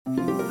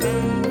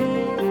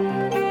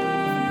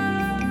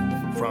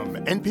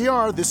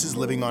NPR, this is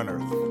Living on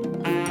Earth.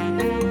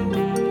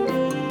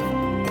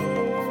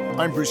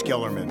 I'm Bruce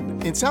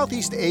Gellerman. In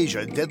Southeast Asia,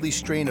 a deadly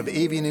strain of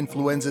avian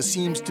influenza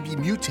seems to be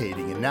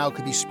mutating and now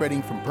could be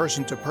spreading from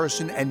person to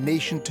person and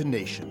nation to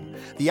nation.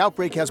 The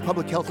outbreak has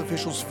public health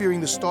officials fearing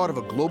the start of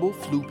a global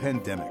flu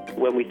pandemic.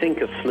 When we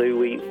think of flu,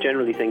 we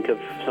generally think of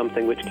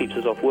something which keeps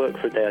us off work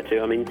for a day or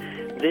two. I mean,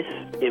 this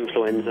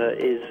influenza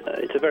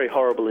it's a very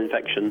horrible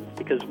infection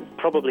because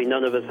probably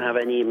none of us have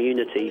any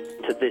immunity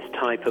to this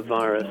type of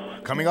virus.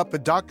 Coming up, a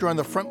doctor on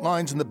the front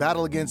lines in the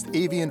battle against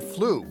avian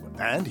flu.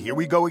 And here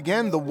we go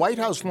again. The White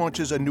House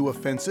launches a new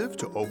offensive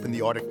to open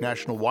the Arctic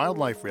National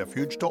Wildlife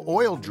Refuge to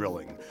oil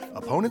drilling.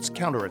 Opponents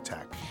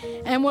counterattack.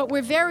 And what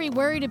we're very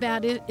worried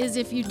about is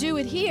if you do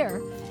it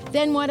here,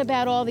 then what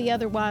about all the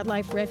other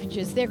wildlife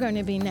refuges? They're going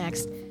to be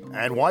next.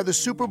 And why the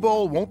Super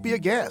Bowl won't be a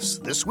guess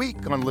this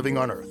week on Living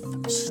on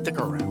Earth. Stick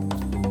around.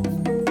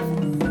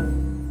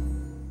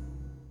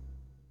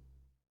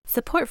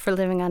 Support for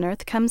Living on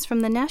Earth comes from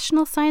the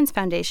National Science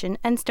Foundation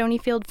and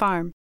Stonyfield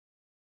Farm.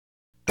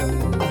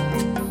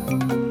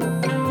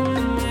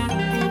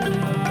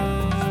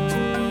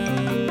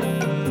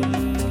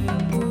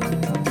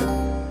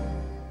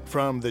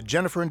 From the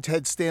Jennifer and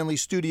Ted Stanley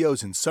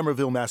Studios in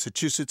Somerville,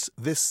 Massachusetts,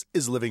 this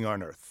is Living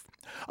on Earth.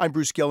 I'm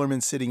Bruce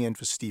Gellerman, sitting in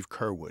for Steve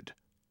Curwood.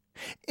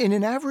 In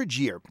an average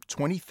year,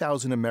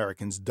 20,000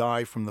 Americans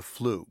die from the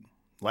flu.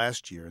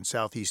 Last year in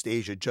Southeast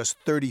Asia, just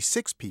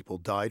 36 people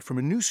died from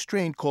a new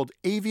strain called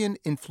avian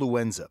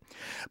influenza.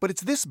 But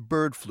it's this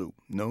bird flu,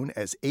 known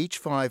as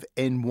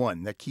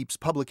H5N1, that keeps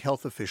public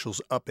health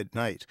officials up at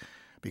night.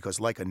 Because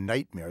like a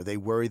nightmare, they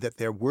worry that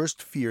their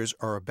worst fears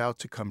are about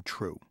to come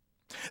true.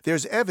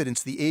 There's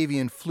evidence the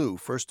avian flu,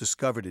 first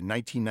discovered in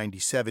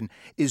 1997,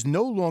 is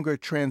no longer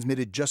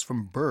transmitted just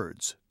from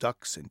birds,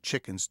 ducks, and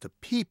chickens to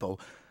people,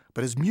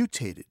 but has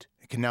mutated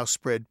and can now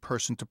spread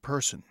person to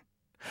person.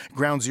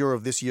 Ground zero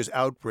of this year's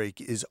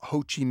outbreak is Ho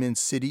Chi Minh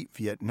City,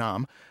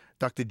 Vietnam.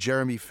 Dr.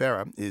 Jeremy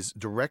Farah is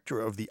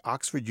director of the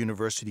Oxford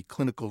University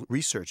Clinical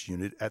Research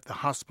Unit at the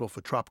Hospital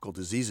for Tropical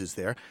Diseases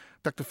there.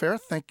 Dr. Farah,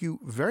 thank you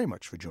very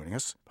much for joining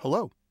us.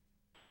 Hello.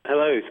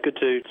 Hello, it's good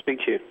to speak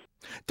to you.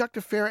 Dr.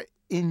 Farah,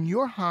 in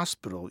your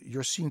hospital,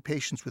 you're seeing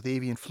patients with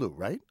avian flu,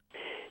 right?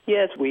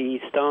 Yes,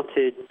 we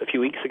started a few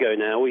weeks ago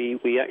now.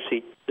 We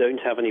actually don't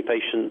have any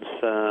patients.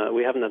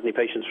 We haven't had any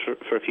patients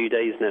for a few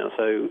days now,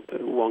 so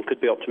one could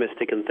be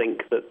optimistic and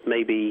think that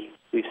maybe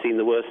we've seen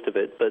the worst of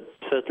it. But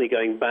certainly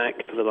going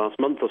back for the last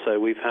month or so,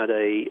 we've had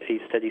a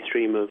steady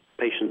stream of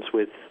patients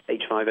with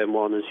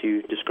H5N1, as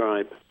you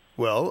describe.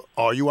 Well,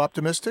 are you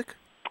optimistic?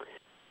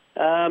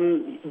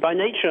 By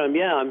nature,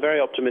 I'm very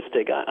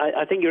optimistic.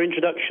 I think your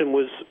introduction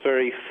was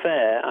very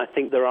fair. I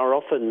think there are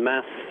often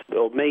mass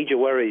or major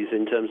worries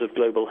in terms of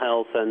global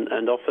health,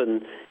 and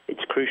often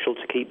it's crucial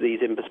to keep these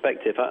in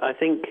perspective. I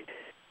think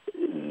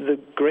the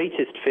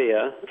greatest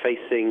fear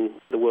facing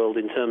the world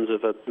in terms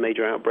of a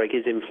major outbreak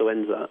is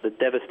influenza. The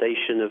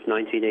devastation of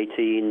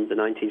 1918, the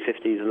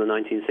 1950s, and the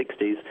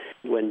 1960s,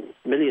 when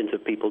millions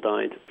of people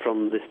died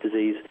from this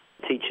disease,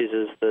 teaches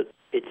us that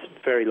it's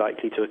very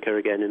likely to occur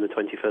again in the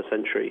 21st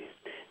century.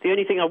 The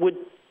only thing I would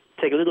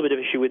take a little bit of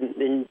issue with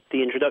in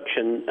the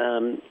introduction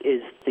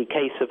is the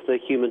case of the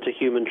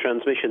human-to-human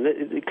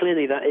transmission.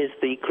 Clearly, that is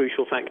the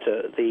crucial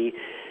factor.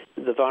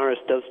 The virus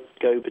does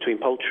go between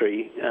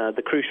poultry.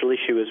 The crucial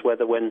issue is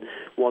whether when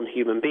one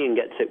human being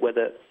gets it,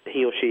 whether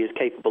he or she is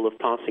capable of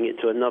passing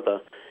it to another.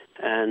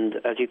 And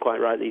as you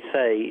quite rightly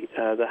say,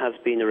 there has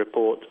been a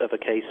report of a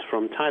case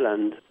from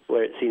Thailand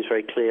where it seems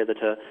very clear that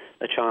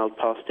a child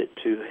passed it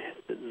to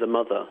the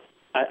mother.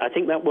 I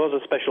think that was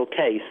a special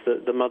case,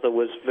 that the mother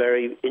was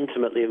very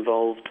intimately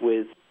involved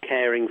with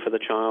caring for the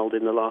child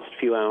in the last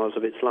few hours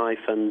of its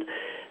life and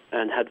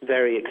had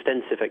very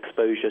extensive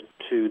exposure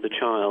to the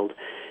child.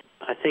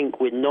 I think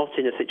we're not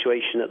in a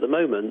situation at the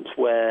moment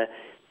where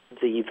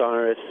the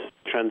virus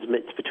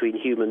transmits between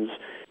humans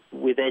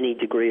with any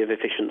degree of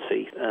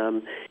efficiency.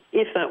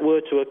 If that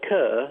were to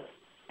occur,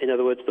 in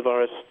other words, the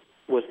virus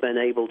was then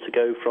able to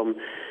go from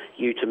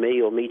you to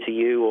me or me to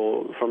you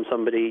or from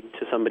somebody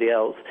to somebody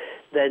else,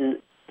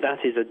 then that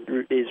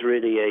is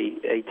really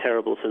a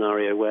terrible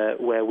scenario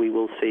where we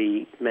will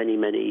see many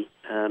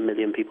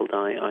million people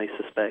die, I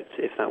suspect,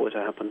 if that were to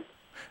happen.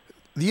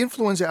 The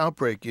influenza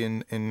outbreak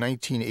in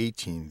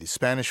 1918, the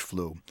Spanish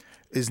flu,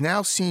 is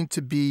now seen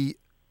to be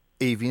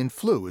avian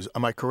flu.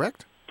 Am I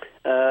correct?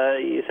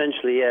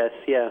 Essentially, yes,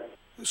 yeah.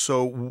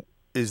 So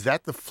is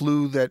that the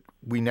flu that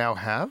we now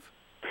have?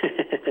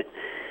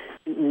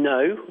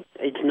 No,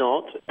 it's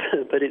not,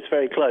 but it's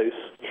very close.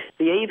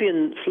 The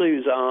avian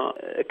flus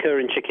occur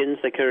in chickens,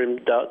 they occur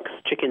in ducks.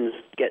 Chickens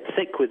get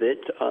sick with it.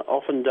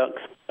 Often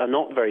ducks are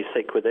not very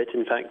sick with it.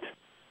 In fact,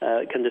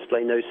 can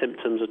display no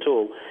symptoms at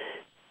all.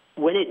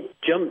 When it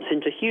jumps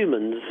into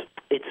humans,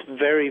 it's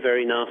very,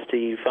 very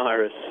nasty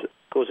virus.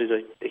 Causes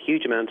a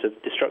huge amount of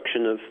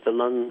destruction of the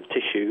lung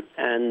tissue.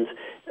 And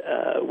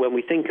when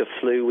we think of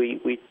flu,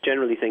 we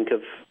generally think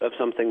of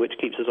something which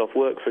keeps us off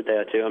work for a day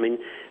or two. I mean,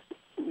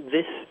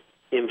 this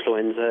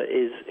influenza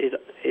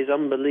is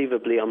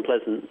unbelievably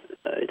unpleasant.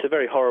 It's a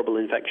very horrible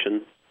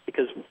infection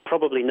because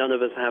probably none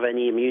of us have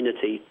any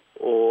immunity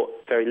or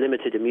very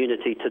limited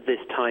immunity to this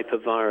type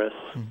of virus,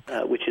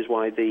 which is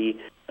why the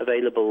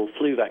available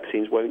flu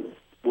vaccines won't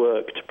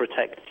work to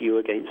protect you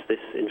against this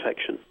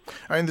infection.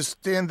 I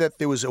understand that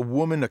there was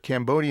a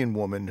Cambodian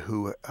woman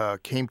who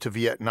came to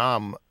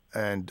Vietnam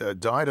and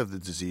died of the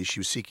disease. She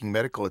was seeking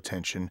medical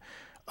attention.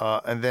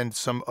 And then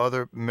some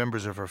other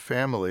members of her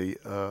family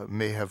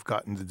may have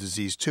gotten the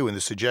disease too. And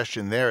the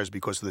suggestion there is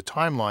because of the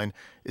timeline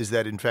is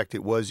that, in fact,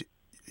 it was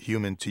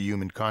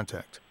human-to-human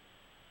contact.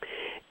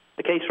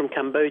 The case from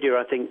Cambodia,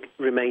 I think,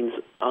 remains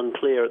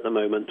unclear at the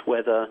moment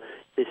whether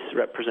this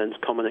represents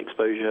common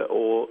exposure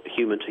or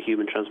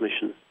human-to-human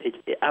transmission. It's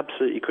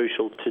absolutely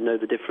crucial to know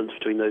the difference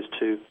between those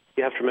two.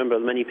 You have to remember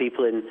many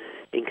people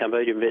in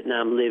Cambodia and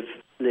Vietnam live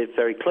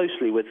very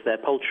closely with their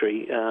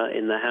poultry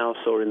in their house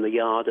or in the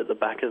yard at the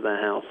back of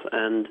their house,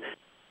 and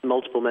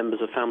multiple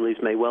members of families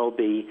may well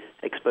be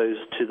exposed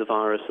to the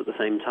virus at the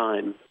same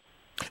time.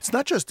 It's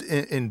not just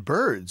in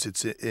birds.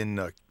 It's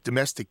in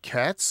domestic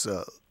cats,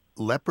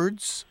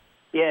 leopards.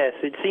 Yes,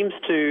 it seems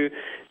to...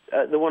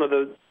 one of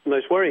the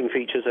most worrying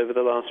features over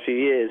the last few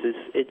years is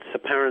its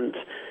apparent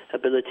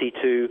ability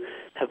to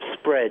have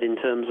spread in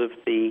terms of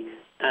the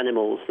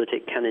animals that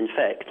it can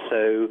infect.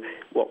 So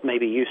what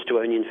maybe used to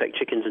only infect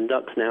chickens and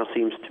ducks now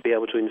seems to be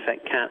able to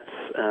infect cats.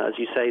 As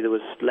you say, there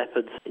was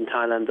leopards in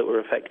Thailand that were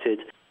affected,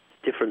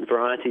 different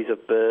varieties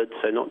of birds,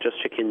 so not just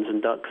chickens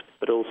and ducks,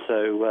 but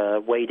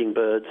also wading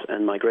birds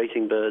and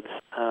migrating birds.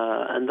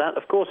 And that,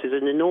 of course, is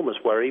an enormous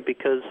worry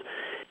because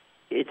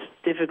it's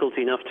difficult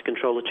enough to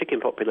control a chicken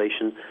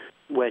population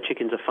where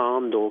chickens are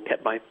farmed or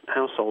kept by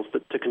households,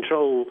 but to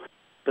control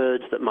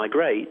birds that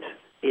migrate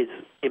is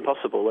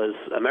impossible, as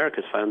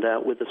America's found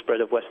out with the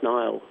spread of West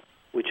Nile,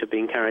 which are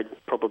being carried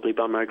probably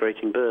by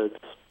migrating birds.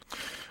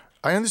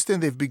 I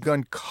understand they've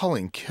begun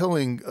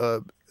killing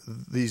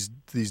these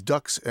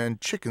ducks and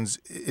chickens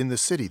in the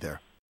city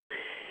there.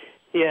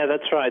 Yeah,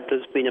 that's right.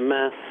 There's been a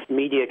mass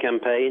media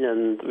campaign,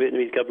 and the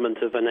Vietnamese government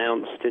have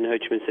announced in Ho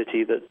Chi Minh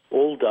City that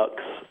all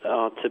ducks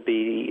are to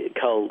be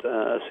culled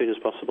as soon as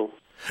possible.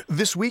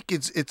 This week,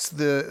 it's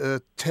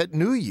the Tet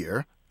New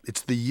Year. It's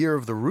the year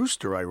of the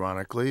rooster,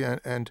 ironically,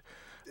 and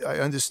I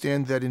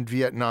understand that in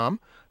Vietnam,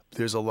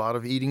 there's a lot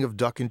of eating of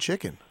duck and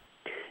chicken.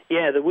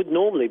 Yeah, there would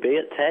normally be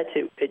at Tet.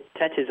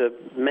 Tet is a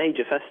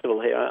major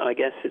festival here. I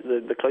guess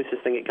the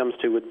closest thing it comes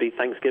to would be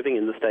Thanksgiving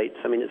in the States.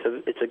 I mean,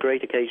 it's a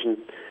great occasion,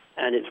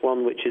 and it's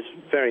one which is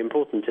very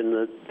important in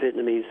the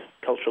Vietnamese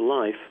cultural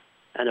life.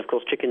 And, of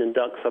course, chicken and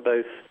ducks are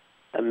both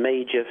a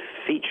major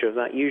feature of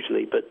that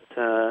usually, but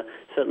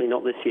certainly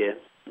not this year.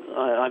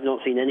 I've not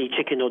seen any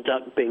chicken or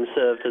duck being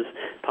served as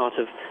part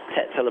of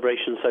Tet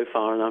celebration so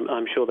far, and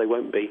I'm sure they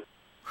won't be.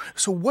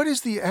 So what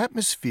is the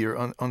atmosphere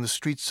on the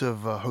streets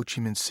of Ho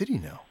Chi Minh City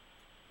now?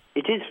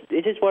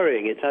 It is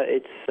worrying.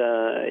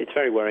 It's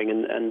very worrying,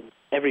 and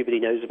everybody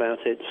knows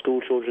about it.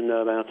 School children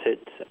know about it.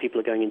 People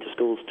are going into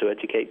schools to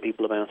educate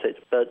people about it.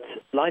 But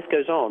life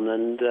goes on,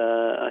 and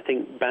I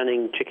think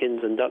banning chickens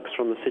and ducks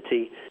from the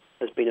city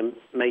has been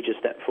a major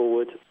step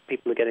forward.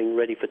 People are getting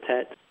ready for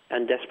Tet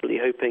and desperately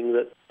hoping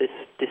that this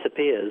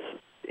disappears.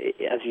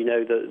 As you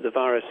know, the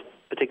virus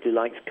particularly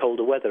likes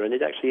colder weather, and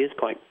it actually is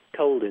quite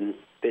cold in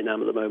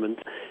Vietnam at the moment.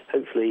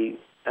 Hopefully,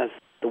 as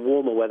the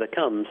warmer weather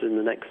comes in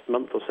the next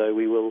month or so,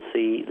 we will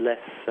see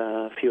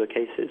fewer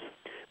cases.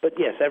 But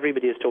yes,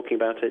 everybody is talking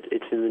about it.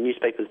 It's in the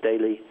newspapers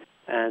daily,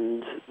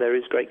 and there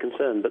is great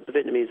concern. But the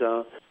Vietnamese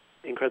are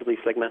incredibly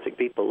phlegmatic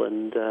people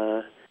and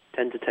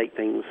tend to take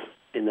things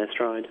in their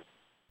stride.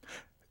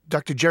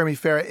 Dr. Jeremy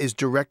Farah is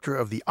director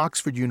of the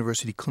Oxford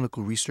University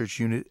Clinical Research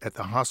Unit at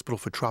the Hospital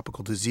for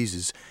Tropical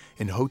Diseases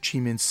in Ho Chi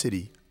Minh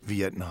City,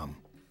 Vietnam.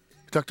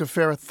 Dr.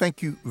 Farah,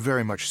 thank you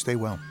very much. Stay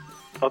well.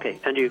 Okay,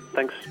 and you.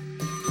 Thanks.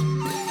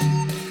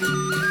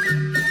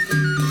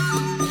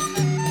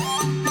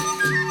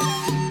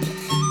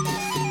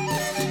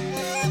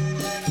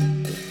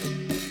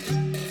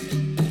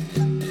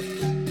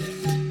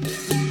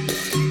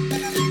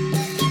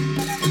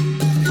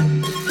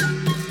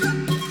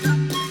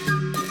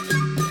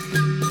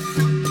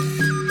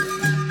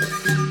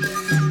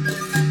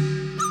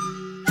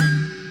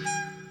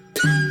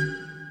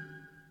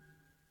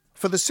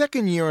 For the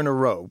second year in a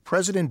row,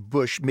 President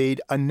Bush made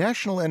a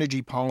national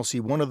energy policy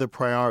one of the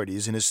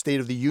priorities in his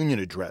State of the Union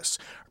address,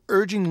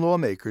 urging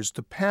lawmakers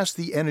to pass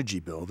the energy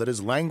bill that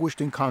has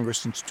languished in Congress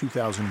since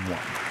 2001.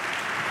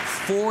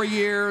 4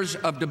 years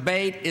of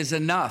debate is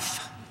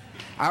enough.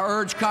 I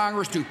urge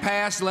Congress to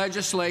pass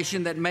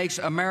legislation that makes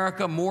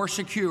America more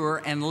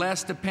secure and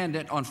less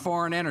dependent on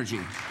foreign energy.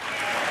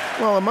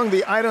 Well, among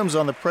the items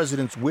on the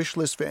president's wish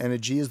list for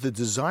energy is the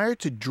desire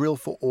to drill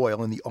for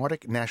oil in the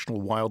Arctic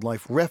National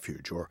Wildlife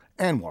Refuge, or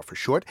ANWR for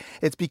short.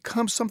 It's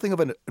become something of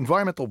an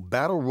environmental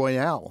battle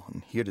royale.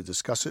 And here to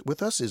discuss it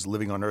with us is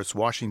Living on Earth's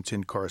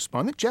Washington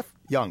correspondent, Jeff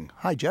Young.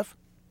 Hi, Jeff.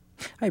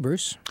 Hi,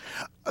 Bruce.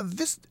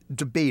 This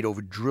debate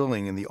over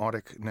drilling in the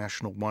Arctic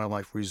National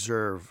Wildlife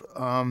Reserve,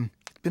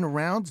 it's been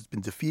around. It's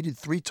been defeated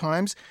 3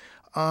 times.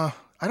 I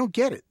don't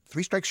get it.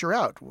 3 strikes, you're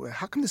out.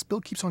 How come this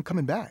bill keeps on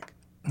coming back?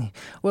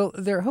 Well,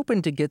 they're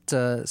hoping to get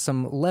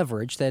some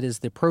leverage. That is,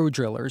 the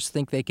pro-drillers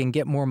think they can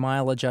get more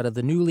mileage out of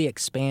the newly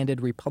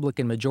expanded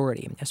Republican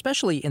majority,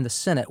 especially in the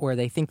Senate, where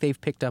they think they've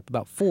picked up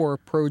about 4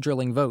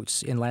 pro-drilling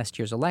votes in last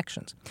year's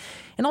elections.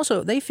 And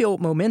also, they feel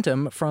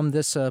momentum from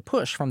this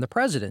push from the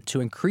president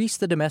to increase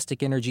the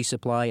domestic energy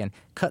supply and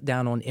cut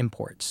down on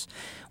imports.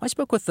 I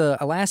spoke with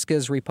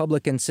Alaska's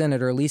Republican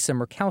Senator Lisa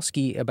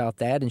Murkowski about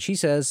that, and she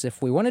says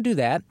if we want to do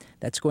that,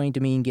 that's going to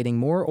mean getting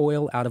more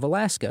oil out of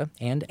Alaska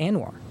and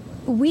ANWR.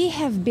 We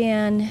have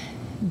been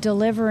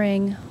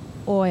delivering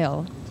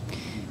oil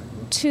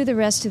to the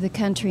rest of the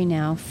country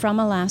now from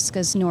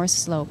Alaska's North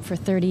Slope for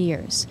 30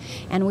 years.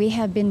 And we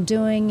have been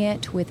doing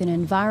it with an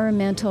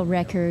environmental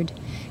record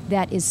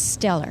that is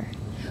stellar.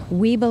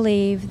 We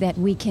believe that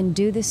we can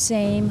do the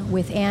same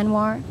with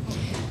ANWR.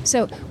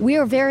 So we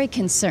are very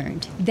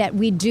concerned that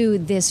we do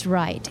this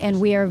right, and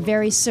we are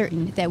very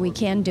certain that we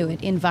can do it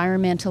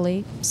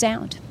environmentally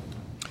sound.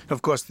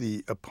 Of course,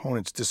 the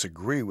opponents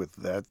disagree with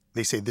that.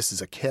 They say this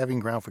is a calving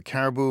ground for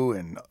caribou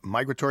and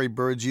migratory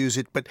birds use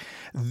it. But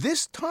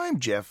this time,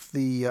 Jeff,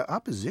 the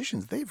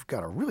oppositions, they've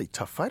got a really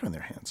tough fight on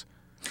their hands.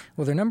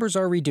 Well, their numbers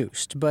are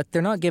reduced, but they're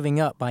not giving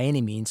up by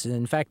any means.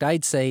 In fact,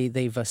 I'd say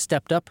they've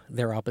stepped up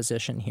their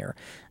opposition here.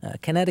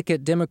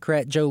 Connecticut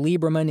Democrat Joe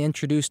Lieberman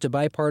introduced a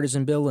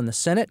bipartisan bill in the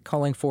Senate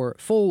calling for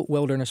full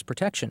wilderness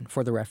protection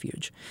for the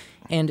refuge.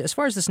 And as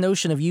far as this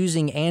notion of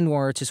using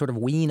ANWR to sort of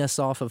wean us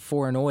off of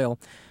foreign oil,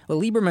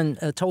 well,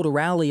 Lieberman told a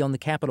rally on the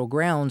Capitol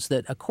grounds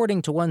that,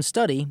 according to one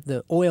study,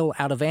 the oil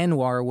out of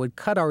ANWR would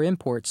cut our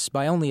imports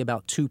by only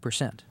about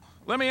 2%.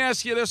 Let me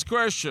ask you this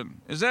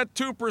question. Is that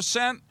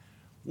 2%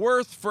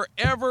 worth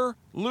forever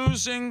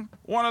losing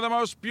one of the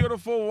most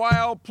beautiful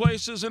wild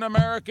places in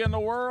America and the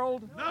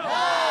world?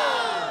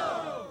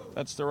 No!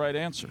 That's the right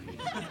answer.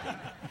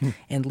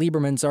 And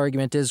Lieberman's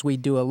argument is we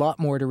do a lot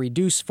more to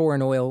reduce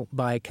foreign oil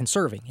by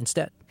conserving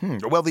instead.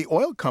 Well, the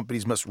oil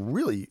companies must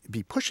really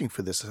be pushing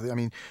for this. I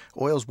mean,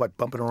 oil's,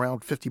 bumping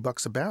around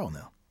 $50 a barrel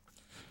now?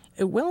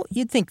 Well,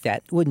 you'd think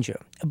that, wouldn't you?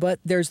 But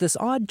there's this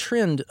odd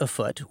trend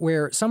afoot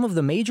where some of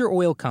the major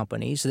oil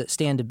companies that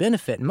stand to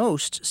benefit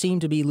most seem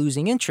to be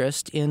losing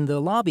interest in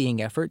the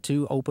lobbying effort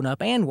to open up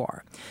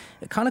ANWR.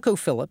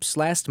 ConocoPhillips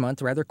last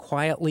month rather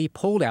quietly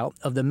pulled out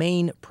of the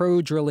main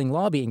pro-drilling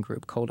lobbying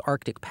group called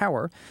Arctic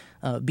Power.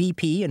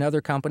 BP, another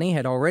company,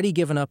 had already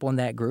given up on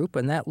that group,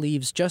 and that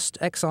leaves just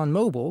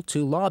ExxonMobil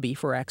to lobby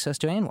for access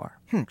to ANWR.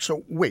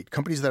 So wait,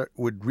 companies that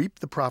would reap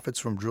the profits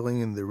from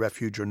drilling in the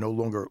refuge are no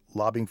longer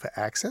lobbying for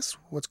access?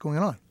 What's going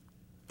on?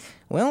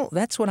 Well,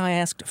 that's what I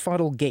asked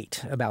Fadl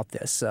Gate about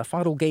this.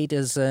 Fadl Gate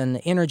is an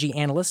energy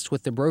analyst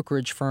with the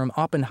brokerage firm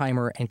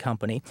Oppenheimer &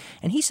 Company,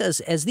 and he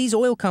says as these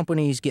oil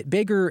companies get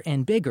bigger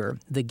and bigger,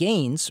 the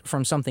gains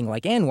from something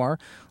like ANWR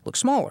look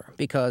smaller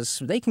because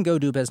they can go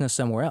do business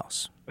somewhere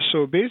else.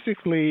 So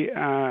basically, they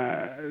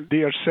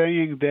are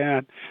saying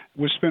that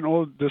we spent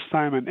all this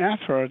time and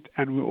effort,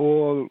 and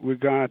all we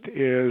got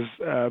is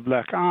a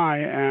black eye,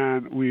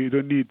 and we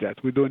don't need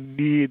that. We don't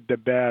need the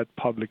bad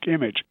public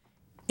image.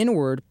 In a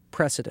word,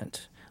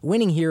 precedent.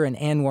 Winning here in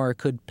ANWR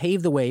could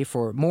pave the way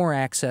for more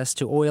access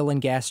to oil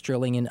and gas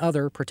drilling in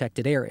other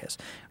protected areas.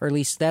 Or at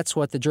least that's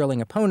what the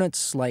drilling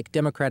opponents, like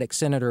Democratic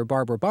Senator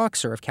Barbara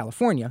Boxer of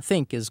California,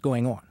 think is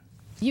going on.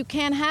 You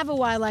can't have a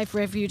wildlife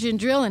refuge and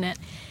drill in it.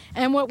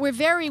 And what we're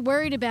very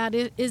worried about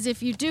is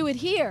if you do it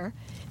here,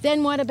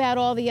 then what about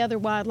all the other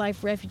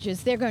wildlife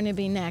refuges? They're going to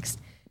be next.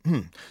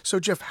 So,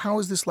 Jeff, how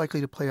is this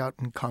likely to play out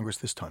in Congress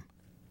this time?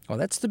 Well,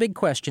 that's the big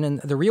question,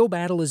 and the real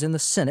battle is in the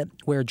Senate,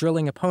 where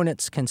drilling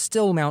opponents can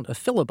still mount a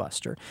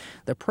filibuster.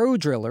 The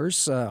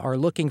pro-drillers are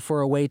looking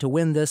for a way to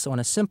win this on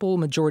a simple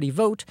majority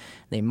vote.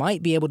 They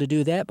might be able to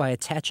do that by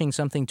attaching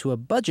something to a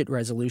budget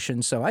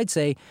resolution, so I'd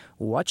say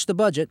watch the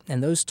budget,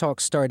 and those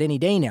talks start any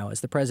day now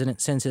as the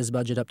president sends his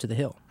budget up to the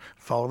Hill.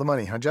 Follow the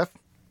money, huh, Jeff?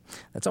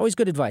 That's always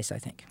good advice, I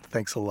think.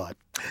 Thanks a lot.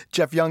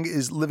 Jeff Young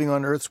is Living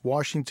on Earth's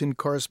Washington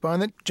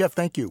correspondent. Jeff,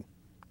 thank you.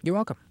 You're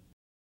welcome.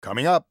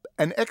 Coming up,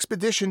 an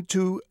expedition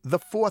to the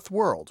Fourth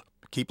World.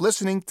 Keep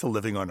listening to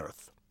Living on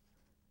Earth.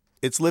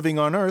 It's Living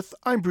on Earth.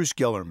 I'm Bruce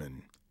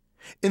Gellerman.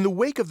 In the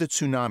wake of the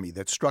tsunami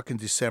that struck in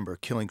December,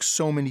 killing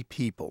so many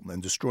people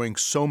and destroying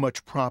so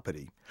much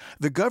property,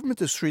 the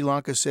government of Sri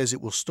Lanka says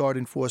it will start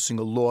enforcing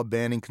a law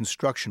banning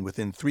construction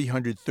within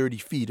 330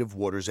 feet of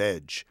water's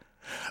edge.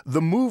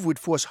 The move would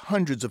force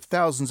hundreds of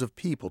thousands of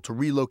people to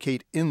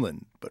relocate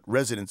inland, but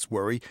residents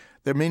worry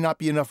there may not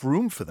be enough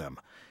room for them.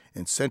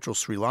 In central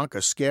Sri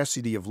Lanka,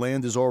 scarcity of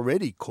land is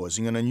already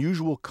causing an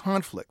unusual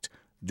conflict.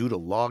 Due to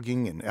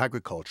logging and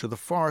agriculture, the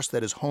forest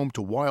that is home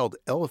to wild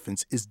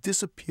elephants is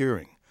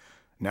disappearing.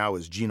 Now,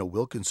 as Gina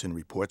Wilkinson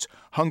reports,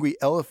 hungry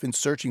elephants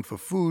searching for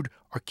food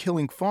are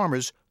killing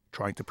farmers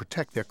trying to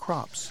protect their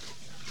crops.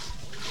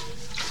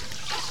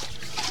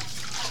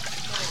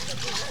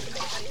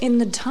 In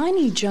the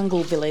tiny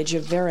jungle village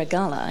of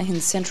Veragala in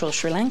central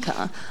Sri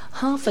Lanka,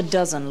 half a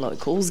dozen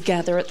locals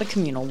gather at the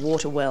communal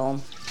water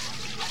well.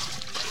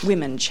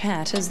 Women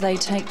chat as they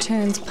take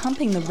turns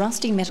pumping the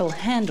rusty metal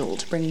handle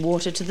to bring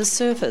water to the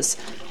surface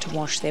to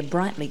wash their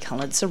brightly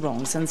coloured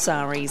sarongs and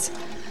saris.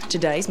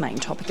 Today's main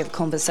topic of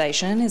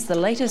conversation is the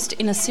latest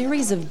in a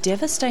series of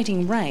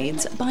devastating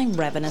raids by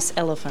ravenous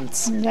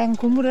elephants.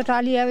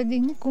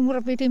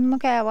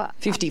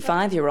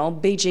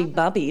 55-year-old BG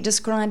Bubby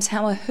describes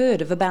how a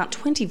herd of about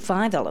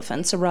 25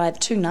 elephants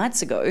arrived 2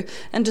 nights ago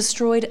and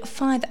destroyed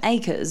 5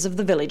 acres of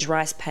the village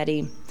rice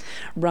paddy.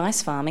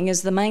 Rice farming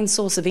is the main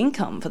source of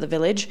income for the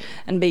village,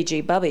 and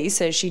BG Bubby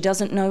says she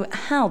doesn't know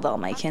how they'll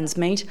make ends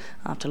meet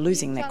after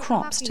losing their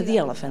crops to the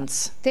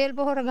elephants.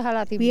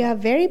 We are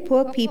very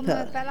poor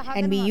people,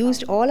 and we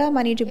used all our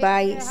money to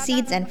buy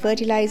seeds and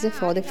fertilizer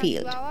for the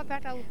field.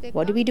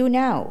 What do we do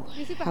now?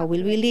 How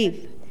will we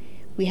live?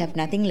 We have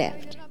nothing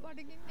left.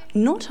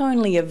 Not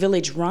only are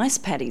village rice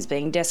paddies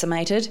being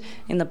decimated,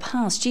 in the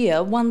past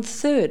year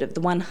 1/3 of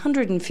the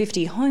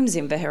 150 homes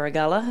in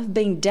Viheragala have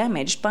been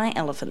damaged by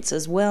elephants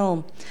as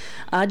well.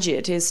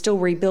 Ajit is still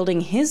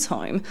rebuilding his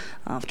home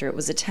after it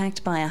was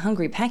attacked by a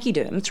hungry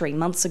pachyderm 3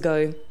 months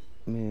ago.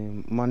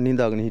 An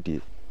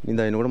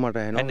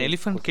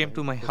elephant came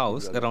to my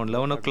house around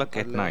 11 o'clock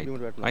at night.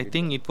 I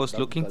think it was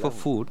looking for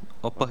food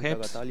or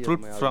perhaps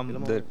fruit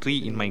from the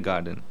tree in my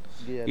garden.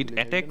 It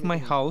attacked my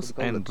house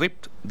and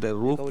ripped the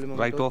roof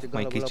right off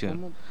my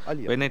kitchen.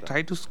 When I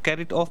tried to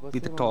scare it off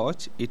with a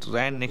torch, it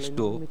ran next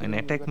door and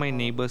attacked my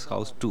neighbor's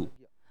house too.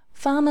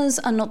 Farmers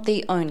are not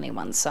the only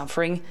ones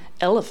suffering.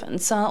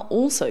 Elephants are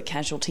also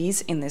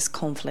casualties in this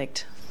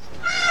conflict.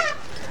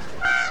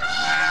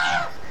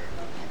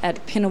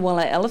 At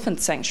Pinnawala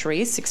Elephant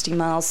Sanctuary, 60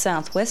 miles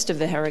southwest of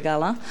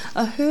Viheragala,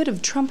 a herd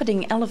of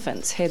trumpeting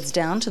elephants heads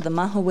down to the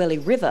Mahaweli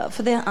River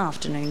for their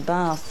afternoon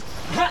bath.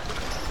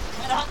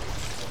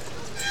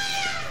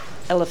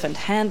 Elephant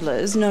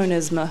handlers, known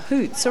as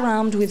mahouts, are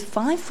armed with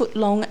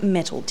 5-foot-long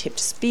metal-tipped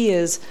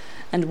spears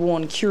and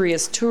warn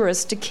curious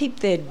tourists to keep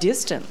their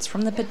distance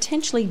from the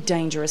potentially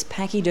dangerous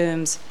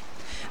pachyderms.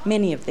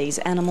 Many of these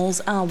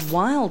animals are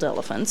wild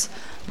elephants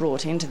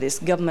brought into this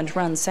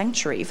government-run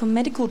sanctuary for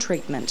medical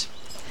treatment.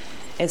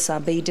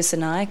 SRB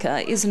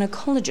Disanayaka is an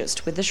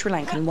ecologist with the Sri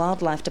Lankan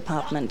Wildlife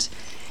Department.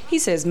 He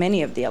says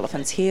many of the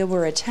elephants here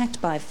were attacked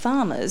by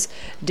farmers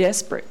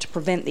desperate to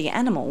prevent the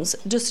animals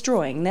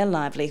destroying their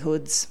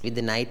livelihoods. With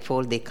the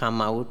nightfall, they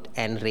come out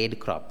and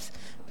raid crops.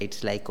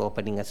 It's like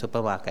opening a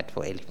supermarket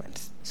for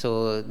elephants.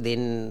 So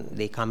then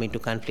they come into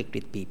conflict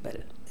with people.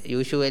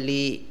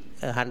 Usually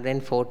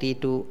 140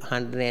 to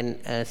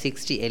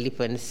 160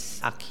 elephants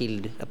are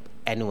killed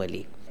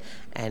annually.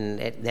 And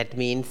that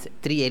means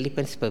 3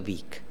 elephants per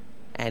week.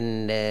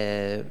 And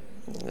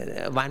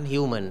 1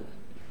 human,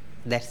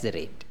 that's the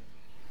rate.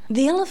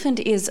 The elephant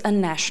is a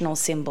national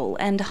symbol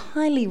and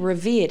highly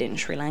revered in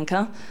Sri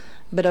Lanka.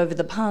 But over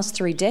the past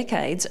 3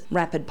 decades,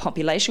 rapid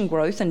population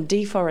growth and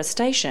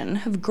deforestation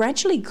have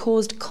gradually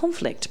caused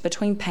conflict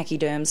between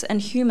pachyderms and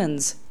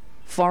humans.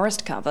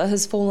 Forest cover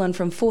has fallen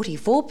from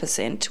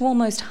 44% to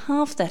almost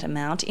half that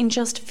amount in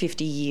just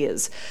 50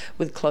 years,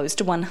 with close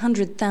to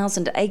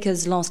 100,000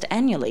 acres lost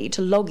annually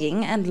to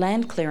logging and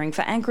land clearing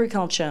for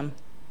agriculture.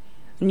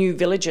 New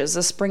villages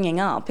are springing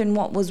up in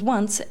what was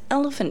once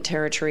elephant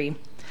territory.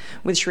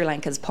 With Sri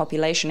Lanka's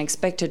population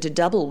expected to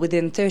double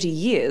within 30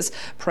 years,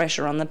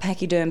 pressure on the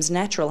pachyderm's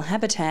natural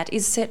habitat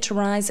is set to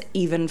rise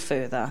even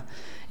further.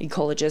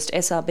 Ecologist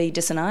SRB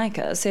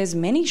Disanayaka says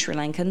many Sri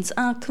Lankans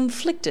are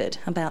conflicted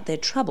about their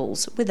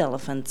troubles with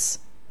elephants.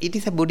 It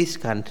is a Buddhist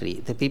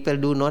country. The people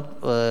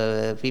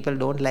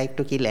don't like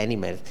to kill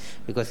animals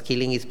because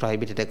killing is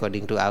prohibited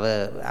according to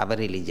our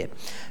religion.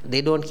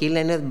 They don't kill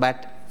animals,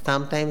 but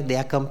sometimes they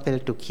are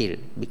compelled to kill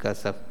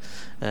because of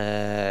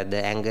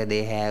the anger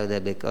they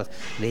have, because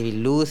they will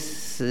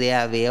lose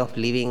their way of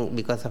living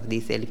because of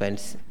these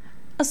elephants.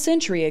 A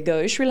century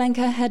ago, Sri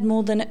Lanka had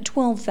more than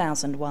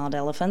 12,000 wild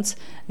elephants.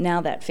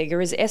 Now that figure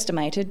is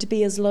estimated to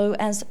be as low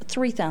as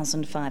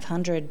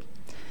 3,500.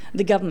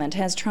 The government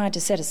has tried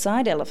to set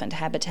aside elephant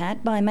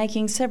habitat by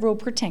making several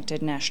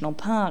protected national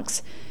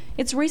parks.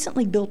 It's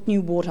recently built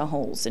new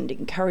waterholes and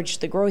encouraged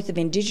the growth of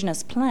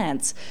indigenous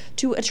plants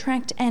to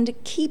attract and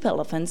keep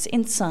elephants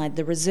inside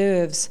the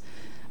reserves.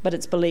 But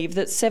it's believed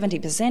that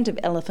 70% of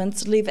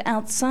elephants live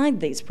outside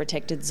these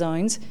protected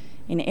zones,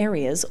 in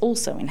areas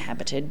also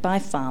inhabited by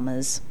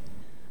farmers.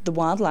 The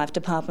Wildlife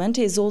Department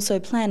is also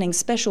planning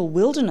special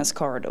wilderness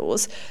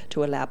corridors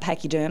to allow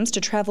pachyderms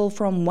to travel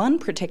from one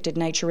protected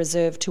nature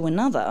reserve to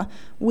another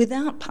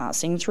without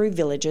passing through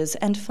villages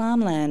and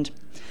farmland.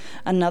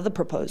 Another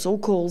proposal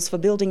calls for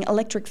building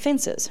electric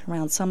fences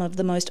around some of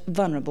the most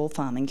vulnerable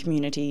farming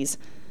communities.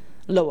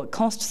 Lower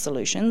cost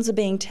solutions are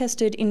being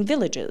tested in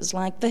villages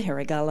like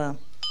Viheragala.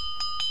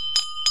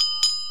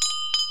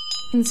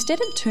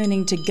 Instead of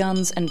turning to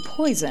guns and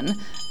poison,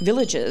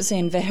 villagers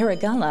in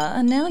Viheragala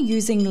are now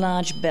using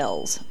large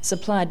bells,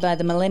 supplied by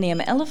the Millennium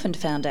Elephant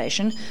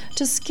Foundation,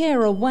 to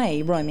scare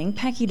away roaming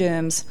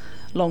pachyderms.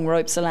 Long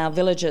ropes allow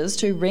villagers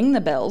to ring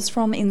the bells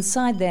from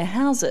inside their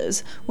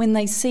houses when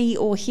they see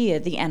or hear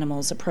the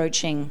animals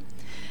approaching.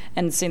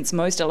 And since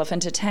most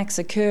elephant attacks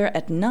occur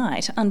at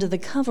night under the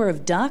cover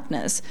of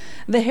darkness,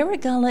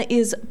 Viheragala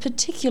is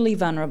particularly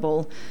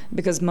vulnerable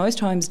because most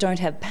homes don't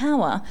have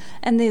power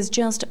and there's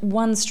just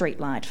one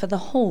streetlight for the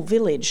whole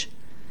village.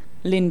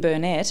 Lynn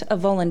Burnett, a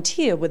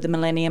volunteer with the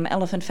Millennium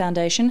Elephant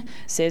Foundation,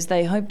 says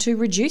they hope to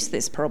reduce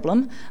this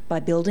problem by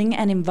building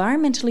an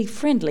environmentally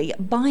friendly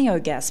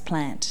biogas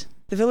plant.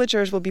 The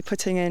villagers will be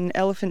putting in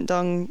elephant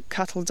dung,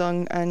 cattle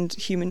dung and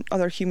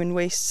other human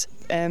wastes,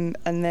 and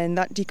then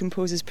that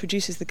decomposes,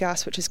 produces the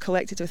gas which is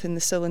collected within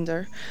the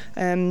cylinder.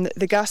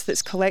 The gas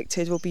that's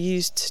collected will be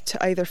used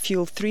to either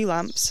fuel 3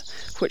 lamps,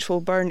 which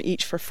will burn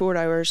each for 4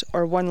 hours,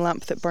 or 1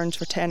 lamp that burns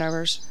for 10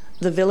 hours.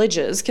 The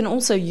villagers can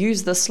also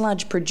use the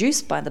sludge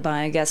produced by the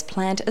biogas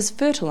plant as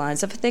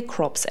fertiliser for their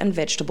crops and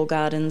vegetable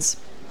gardens.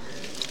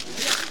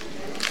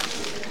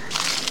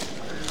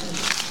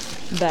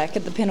 Back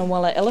at the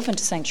Pinnawalla Elephant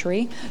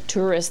Sanctuary,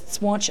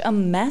 tourists watch a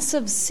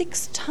massive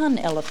 6-ton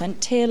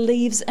elephant tear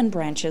leaves and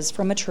branches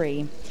from a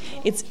tree.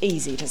 It's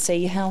easy to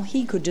see how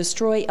he could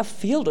destroy a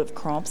field of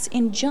crops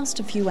in just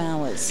a few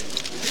hours.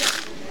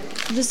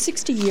 The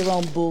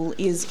 60-year-old bull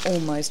is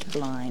almost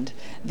blind.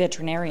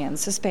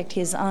 Veterinarians suspect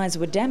his eyes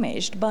were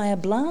damaged by a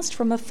blast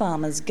from a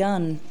farmer's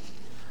gun.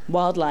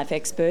 Wildlife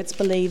experts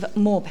believe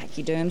more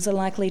pachyderms are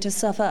likely to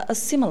suffer a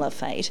similar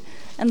fate,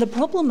 and the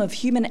problem of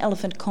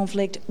human-elephant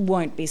conflict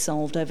won't be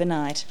solved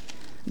overnight.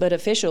 But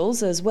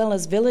officials, as well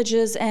as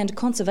villagers and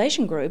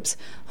conservation groups,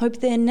 hope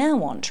they're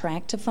now on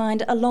track to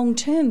find a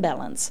long-term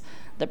balance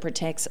that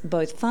protects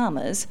both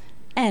farmers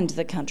and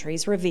the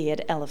country's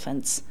revered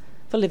elephants.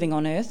 For Living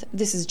on Earth,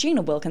 this is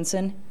Gina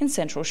Wilkinson in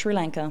central Sri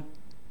Lanka.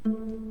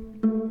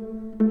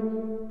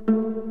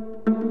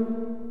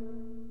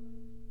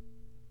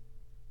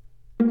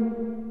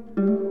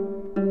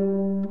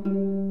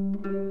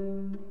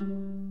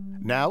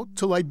 Now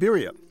to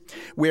Liberia,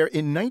 where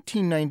in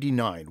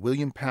 1999,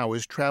 William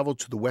Powers traveled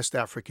to the West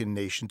African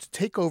nation to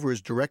take over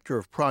as Director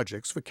of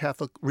Projects for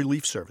Catholic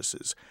Relief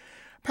Services.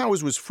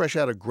 Powers was fresh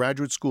out of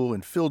graduate school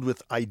and filled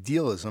with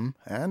idealism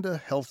and a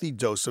healthy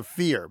dose of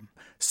fear.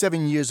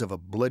 7 years of a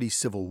bloody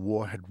civil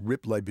war had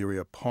ripped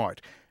Liberia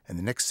apart, and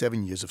the next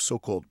 7 years of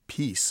so-called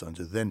peace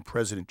under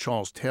then-President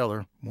Charles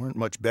Taylor weren't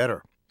much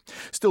better.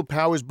 Still,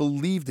 Powers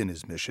believed in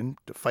his mission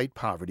to fight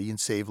poverty and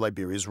save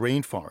Liberia's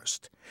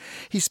rainforest.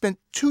 He spent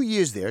 2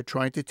 years there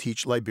trying to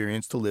teach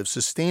Liberians to live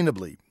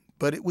sustainably,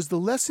 but it was the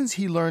lessons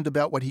he learned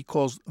about what he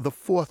calls the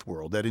fourth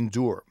world that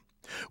endure.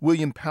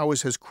 William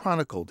Powers has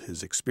chronicled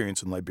his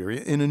experience in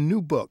Liberia in a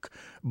new book,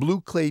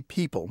 Blue Clay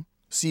People,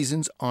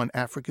 Seasons on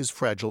Africa's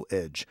Fragile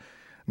Edge.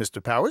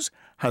 Mr. Powers,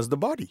 how's the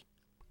body?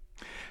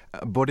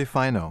 Body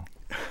fino.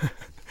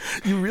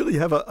 You really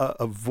have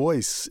a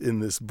voice in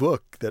this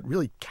book that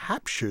really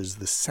captures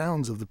the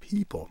sounds of the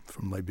people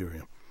from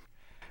Liberia.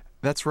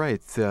 That's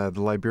right. The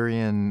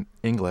Liberian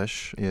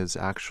English is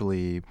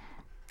actually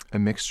a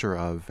mixture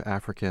of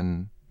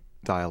African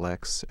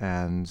dialects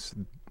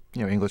and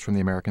English from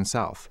the American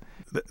South.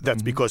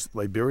 That's because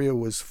Liberia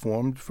was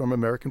formed from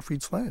American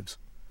freed slaves.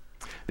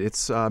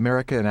 It's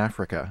America and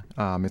Africa.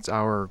 It's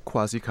our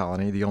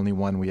quasi-colony, the only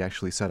one we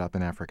actually set up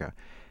in Africa.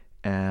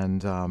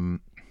 And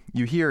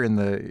you hear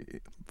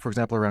for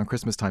example, around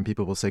Christmas time,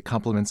 people will say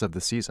compliments of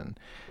the season,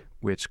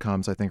 which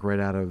comes, I think, right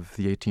out of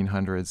the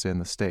 1800s in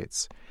the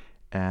States.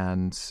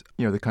 And,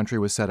 the country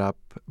was set up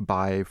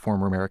by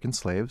former American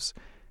slaves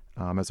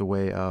as a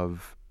way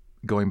of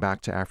going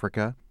back to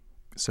Africa.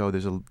 So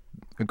there's a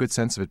good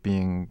sense of it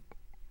being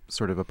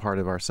sort of a part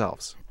of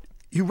ourselves.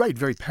 You write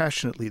very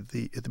passionately at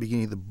the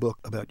beginning of the book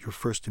about your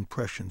first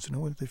impressions. I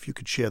wonder if you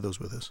could share those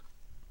with us.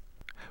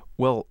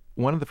 Well,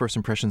 one of the first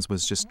impressions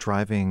was just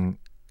driving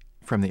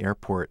from the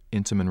airport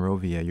into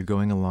Monrovia. You're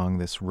going along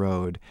this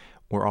road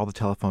where all the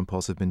telephone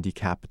poles have been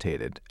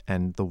decapitated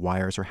and the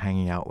wires are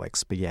hanging out like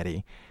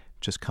spaghetti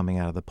just coming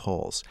out of the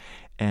poles.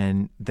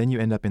 And then you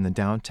end up in the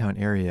downtown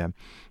area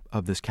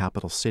of this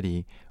capital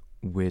city,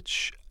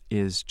 which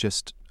is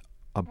just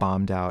a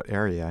bombed out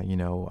area,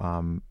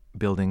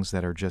 buildings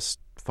that are just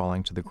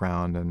falling to the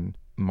ground and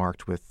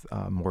marked with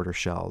mortar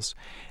shells.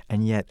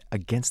 And yet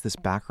against this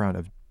background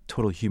of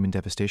total human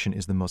devastation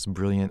is the most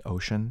brilliant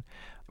ocean,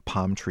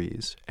 palm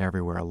trees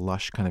everywhere, a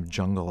lush kind of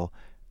jungle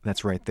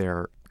that's right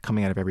there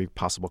coming out of every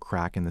possible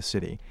crack in the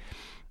city.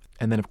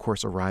 And then, of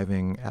course,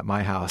 arriving at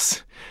my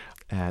house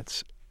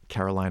at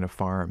Carolina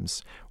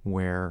Farms,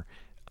 where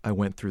I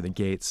went through the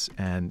gates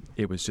and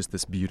it was just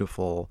this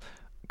beautiful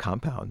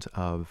compound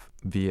of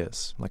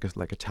villas, like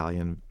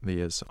Italian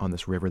villas on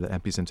this river that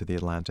empties into the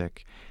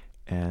Atlantic,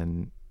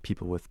 and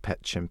people with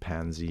pet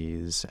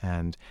chimpanzees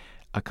and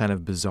a kind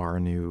of bizarre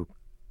new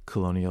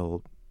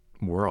colonial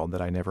world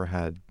that I never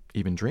had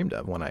even dreamed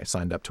of when I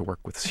signed up to work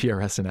with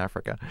CRS in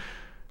Africa.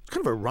 It's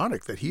kind of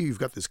ironic that here you've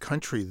got this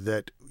country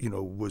that,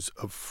 was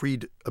of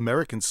freed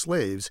American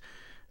slaves,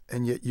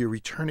 and yet you're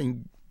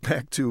returning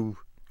back to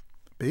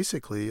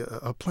basically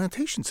a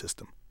plantation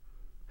system.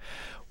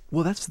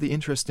 Well, that's the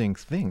interesting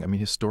thing. I mean,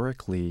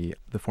 historically,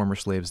 the former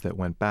slaves that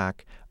went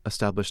back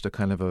established a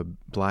kind of a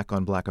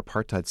black-on-black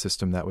apartheid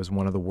system that was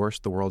one of the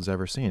worst the world's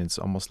ever seen. It's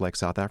almost like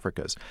South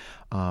Africa's.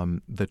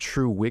 The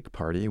true Whig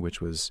Party,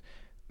 which was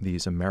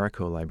these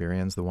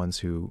Americo-Liberians, the ones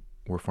who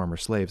were former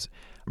slaves,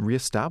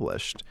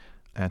 reestablished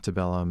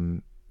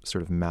antebellum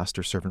sort of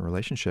master-servant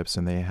relationships,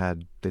 and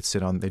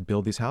they'd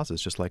build these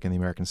houses just like in the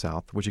American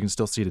South, which you can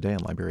still see today in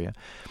Liberia,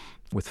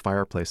 with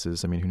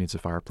fireplaces. I mean, who needs a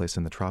fireplace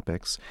in the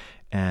tropics?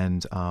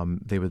 And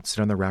they would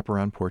sit on their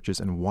wraparound porches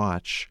and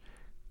watch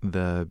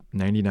the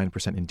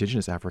 99%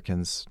 indigenous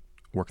Africans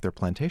work their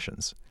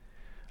plantations.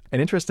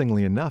 And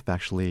interestingly enough,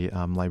 actually,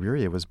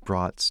 Liberia was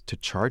brought to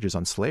charges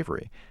on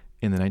slavery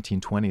in the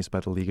 1920s by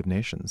the League of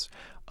Nations,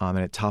 and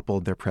it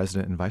toppled their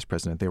president and vice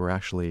president. They were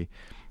actually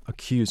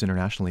accused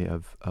internationally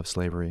of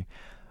slavery.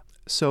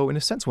 So in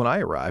a sense, when I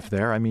arrived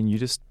there, I mean, you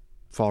just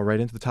fall right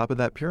into the top of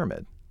that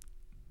pyramid.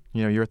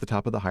 You know, you're at the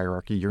top of the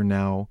hierarchy. You're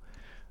now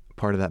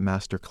part of that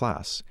master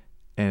class,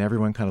 and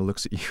everyone kind of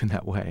looks at you in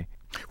that way.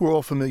 We're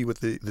all familiar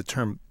with the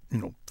term,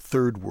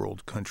 third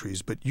world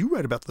countries, but you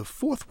write about the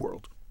fourth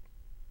world.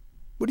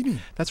 What do you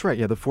mean? That's right.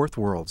 Yeah, the fourth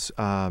worlds.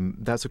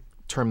 That's a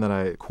term that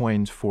I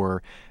coined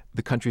for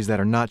the countries that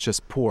are not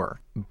just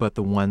poor, but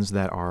the ones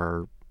that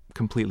are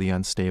completely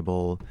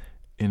unstable,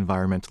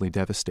 environmentally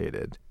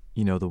devastated.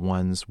 The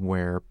ones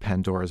where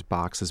Pandora's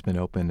box has been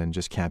opened and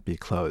just can't be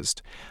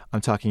closed.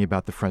 I'm talking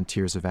about the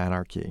frontiers of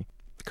anarchy.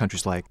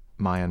 Countries like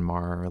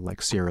Myanmar,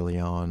 like Sierra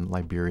Leone,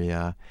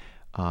 Liberia,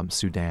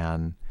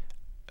 Sudan,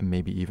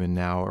 maybe even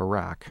now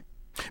Iraq.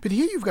 But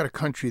here you've got a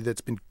country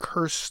that's been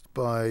cursed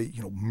by,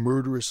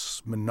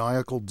 murderous,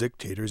 maniacal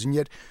dictators, and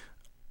yet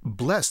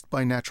blessed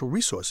by natural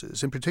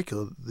resources, in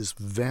particular this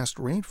vast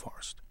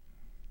rainforest.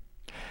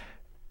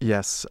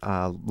 Yes,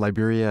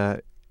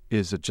 Liberia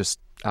is a just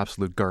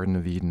absolute Garden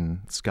of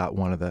Eden. It's got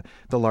one of the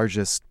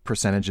largest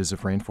percentages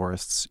of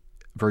rainforests,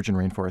 virgin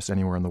rainforests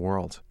anywhere in the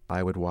world.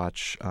 I would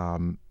watch,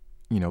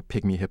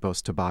 pygmy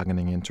hippos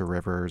tobogganing into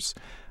rivers,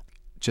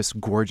 just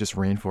gorgeous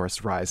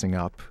rainforests rising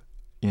up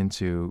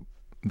into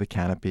the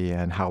canopy,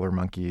 and howler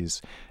monkeys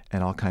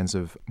and all kinds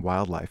of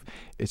wildlife.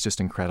 It's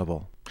just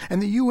incredible.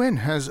 And the UN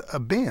has a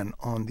ban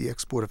on the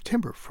export of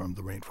timber from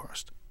the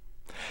rainforest.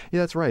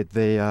 Yeah, that's right.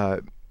 They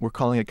were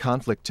calling it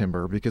conflict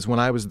timber because when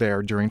I was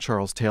there during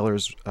Charles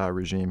Taylor's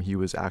regime, he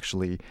was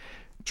actually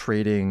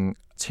trading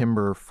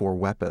timber for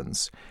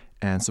weapons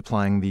and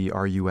supplying the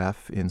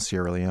RUF in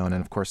Sierra Leone.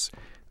 And of course,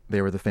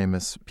 they were the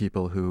famous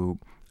people who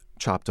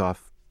chopped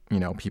off,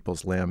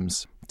 people's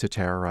limbs to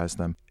terrorize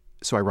them.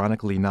 So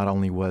ironically, not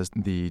only was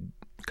the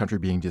country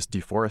being just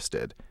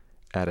deforested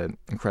at an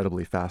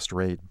incredibly fast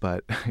rate,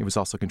 but it was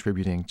also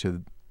contributing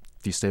to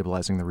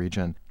destabilizing the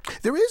region.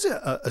 There is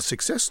a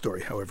success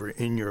story, however,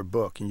 in your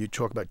book, and you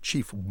talk about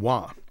Chief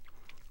Wah,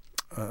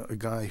 a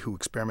guy who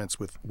experiments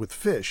with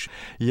fish.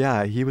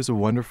 Yeah, he was a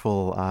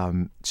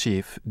wonderful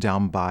chief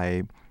down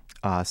by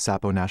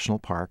Sapo National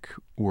Park,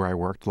 where I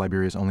worked,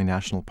 Liberia's only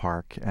national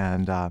park,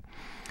 and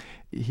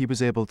he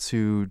was able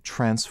to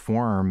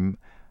transform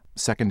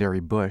secondary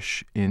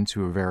bush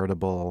into a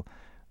veritable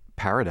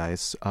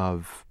paradise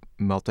of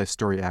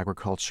multi-story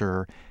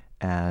agriculture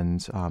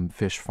and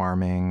fish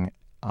farming,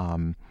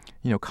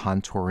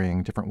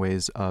 contouring, different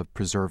ways of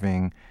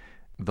preserving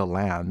the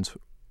land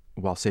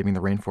while saving the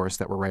rainforests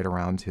that were right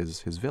around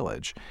his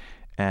village.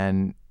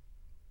 And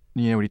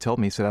what he told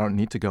me, he said, I don't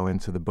need to go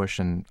into the bush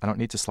and I don't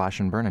need to slash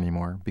and burn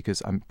anymore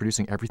because I'm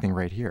producing everything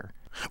right here.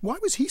 Why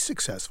was he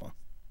successful?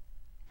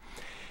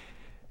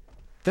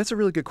 That's a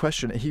really good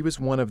question. He was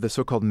one of the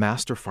so-called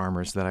master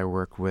farmers that I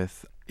work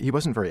with. He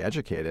wasn't very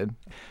educated,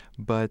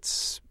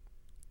 but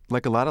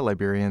like a lot of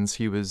Liberians,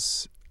 he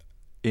was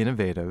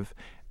innovative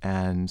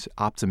and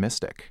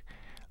optimistic,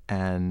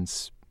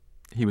 and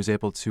he was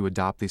able to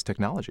adopt these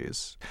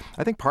technologies.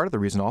 I think part of the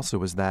reason also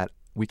was that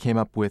we came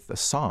up with a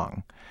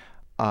song.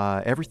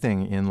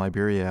 Everything in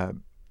Liberia,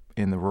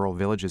 in the rural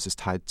villages, is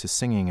tied to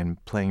singing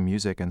and playing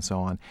music and so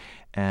on.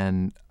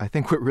 And I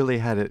think what really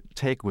had it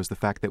take was the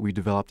fact that we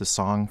developed a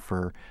song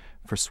for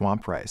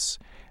swamp rice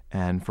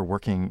and for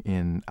working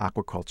in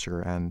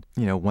aquaculture. And,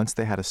 once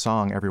they had a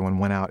song, everyone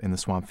went out in the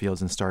swamp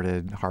fields and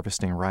started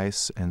harvesting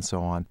rice and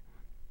so on.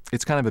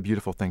 It's kind of a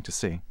beautiful thing to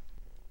see.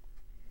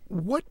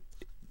 What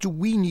do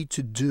we need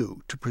to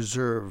do to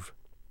preserve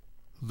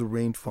the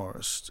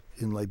rainforest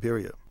in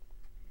Liberia?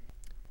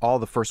 All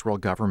the first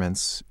world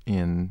governments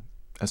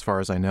as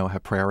far as I know,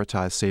 have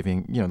prioritized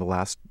saving, the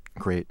last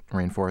great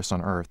rainforest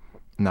on Earth,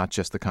 not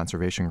just the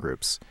conservation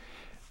groups.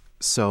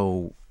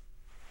 So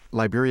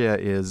Liberia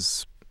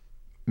is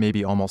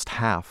maybe almost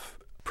half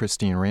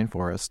pristine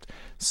rainforest.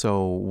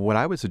 So what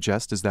I would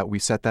suggest is that we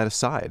set that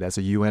aside as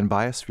a UN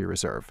biosphere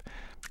reserve.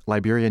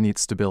 Liberia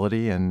needs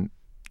stability and,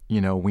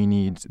 we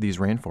need these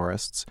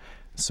rainforests.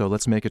 So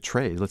let's make a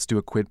trade. Let's do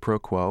a quid pro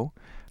quo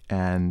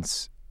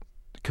and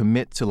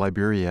commit to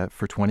Liberia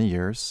for 20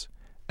 years.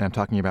 And I'm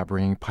talking about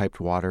bringing piped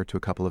water to a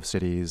couple of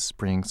cities,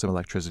 bringing some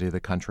electricity to the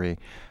country,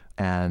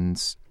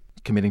 and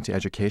committing to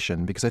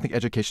education, because I think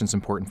education is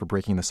important for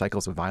breaking the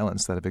cycles of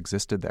violence that have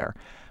existed there.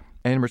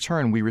 And in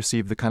return, we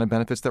receive the kind of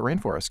benefits that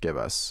rainforests give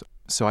us.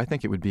 So I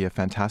think it would be a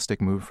fantastic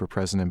move for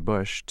President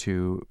Bush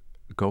to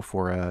go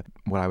for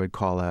what I would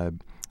call a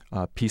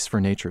peace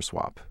for nature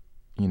swap.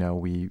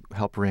 We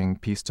help bring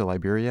peace to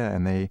Liberia,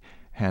 and they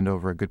hand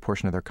over a good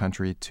portion of their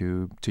country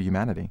to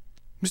humanity.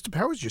 Mr.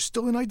 Powers, you're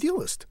still an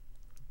idealist.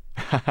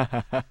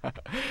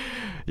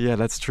 Yeah,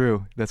 that's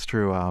true. That's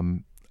true.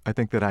 I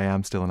think that I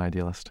am still an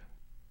idealist.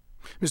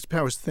 Mr.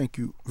 Powers, thank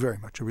you very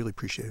much. I really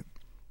appreciate it.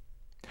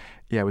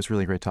 Yeah, it was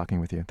really great talking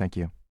with you. Thank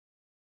you.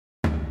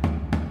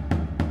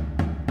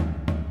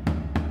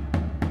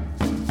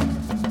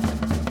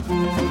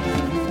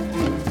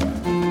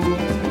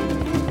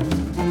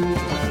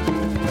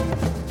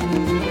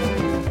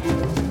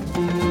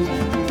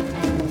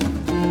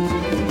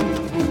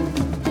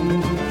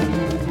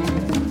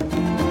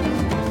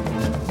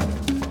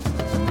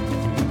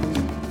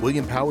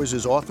 William Powers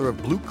is author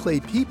of Blue Clay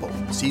People,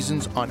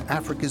 Seasons on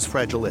Africa's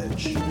Fragile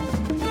Edge.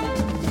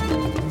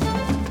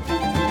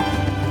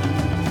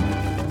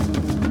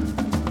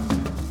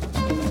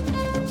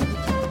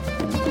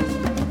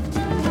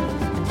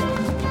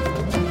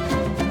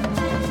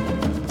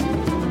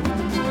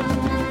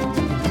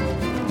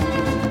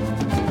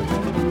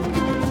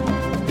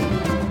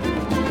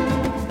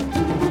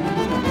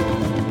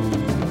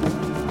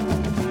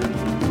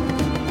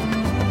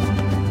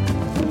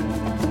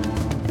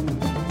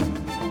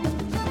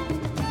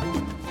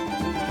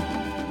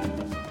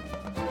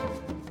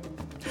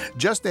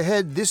 Just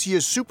ahead, this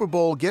year's Super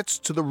Bowl gets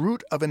to the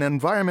root of an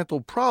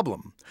environmental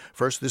problem.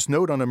 First, this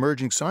note on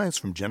emerging science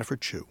from Jennifer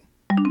Chu.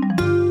 To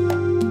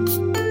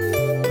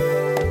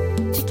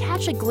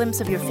catch a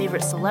glimpse of your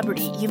favorite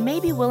celebrity, you may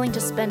be willing to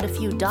spend a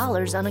few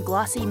dollars on a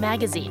glossy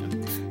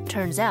magazine.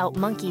 Turns out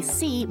monkeys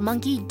see,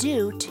 monkeys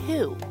do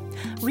too.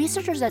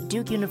 Researchers at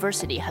Duke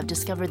University have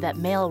discovered that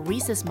male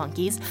rhesus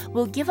monkeys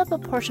will give up a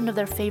portion of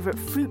their favorite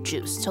fruit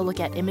juice to look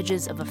at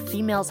images of a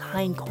female's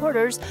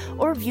hindquarters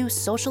or view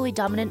socially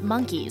dominant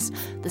monkeys,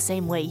 the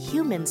same way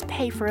humans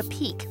pay for a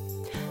peek.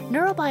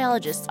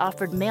 Neurobiologists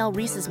offered male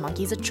rhesus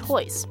monkeys a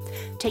choice: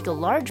 take a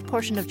large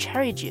portion of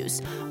cherry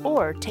juice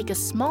or take a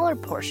smaller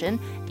portion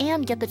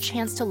and get the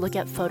chance to look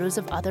at photos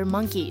of other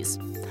monkeys.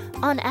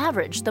 On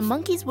average, the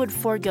monkeys would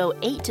forego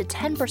 8 to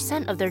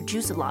 10% of their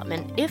juice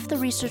allotment if the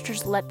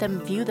researchers let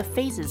them view the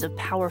faces of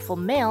powerful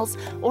males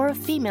or a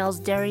female's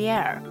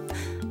derriere.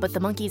 But the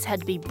monkeys had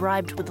to be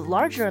bribed with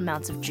larger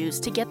amounts of juice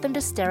to get them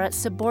to stare at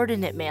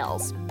subordinate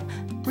males.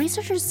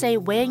 Researchers say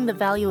weighing the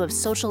value of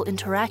social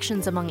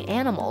interactions among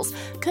animals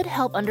could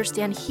help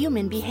understand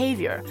human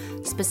behavior,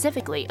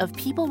 specifically of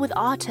people with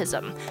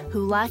autism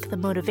who lack the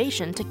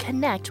motivation to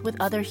connect with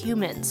other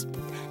humans.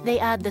 They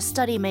add the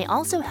study may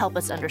also help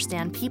us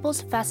understand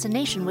people's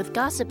fascination with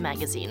gossip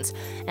magazines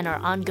and our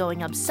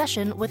ongoing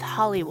obsession with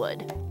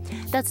Hollywood.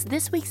 That's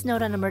this week's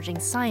Note on Emerging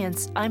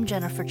Science. I'm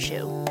Jennifer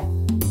Chu.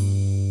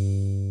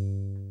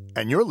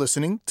 And you're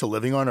listening to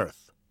Living on Earth.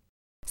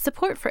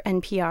 Support for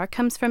NPR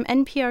comes from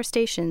NPR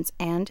stations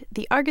and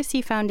the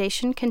Argosy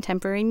Foundation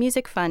Contemporary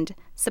Music Fund,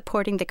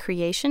 supporting the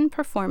creation,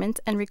 performance,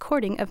 and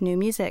recording of new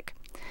music.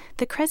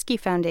 The Kresge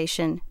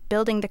Foundation,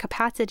 building the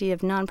capacity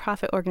of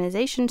nonprofit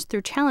organizations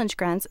through challenge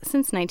grants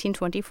since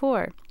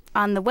 1924.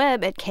 On the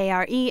web at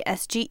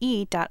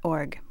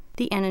kresge.org.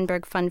 The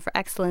Annenberg Fund for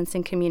Excellence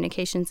in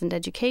Communications and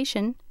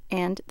Education,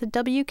 and the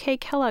W.K.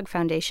 Kellogg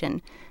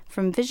Foundation,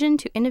 From Vision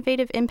to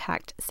Innovative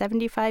Impact,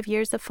 75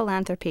 Years of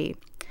Philanthropy.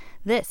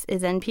 This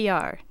is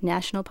NPR,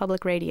 National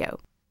Public Radio.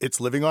 It's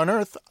Living on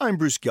Earth. I'm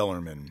Bruce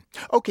Gellerman.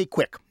 Okay,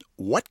 quick.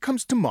 What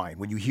comes to mind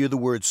when you hear the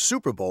words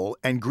Super Bowl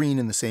and green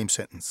in the same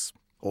sentence?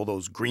 All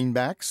those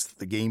greenbacks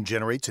the game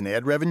generates in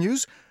ad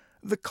revenues?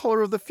 The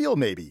color of the field,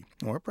 maybe.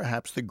 Or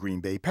perhaps the Green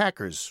Bay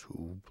Packers,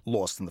 who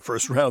lost in the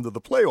first round of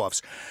the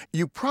playoffs.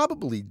 You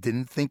probably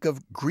didn't think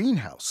of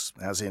greenhouse,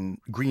 as in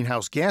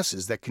greenhouse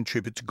gases that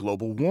contribute to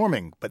global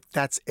warming. But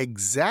that's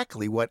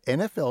exactly what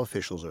NFL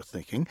officials are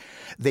thinking.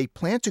 They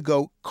plan to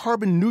go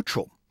carbon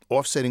neutral,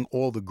 offsetting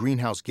all the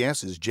greenhouse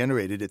gases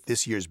generated at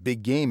this year's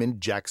big game in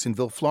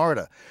Jacksonville,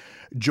 Florida.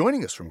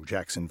 Joining us from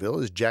Jacksonville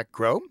is Jack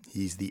Groh.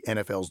 He's the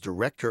NFL's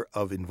Director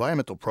of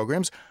Environmental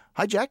Programs.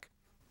 Hi, Jack.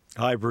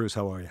 Hi, Bruce.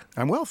 How are you?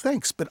 I'm well,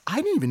 thanks. But I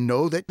didn't even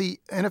know that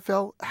the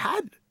NFL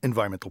had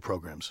environmental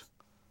programs.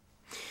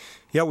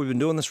 Yeah, we've been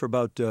doing this for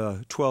about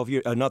 12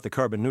 years. Not the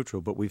carbon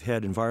neutral, but we've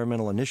had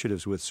environmental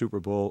initiatives with Super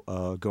Bowl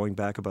going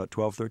back about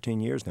 12,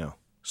 13 years now.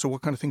 So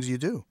what kind of things do you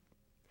do?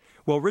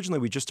 Well, originally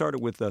we just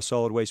started with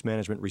solid waste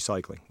management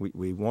recycling.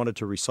 We wanted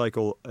to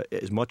recycle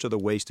as much of the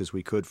waste as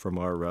we could from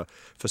our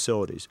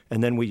facilities.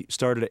 And then we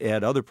started to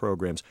add other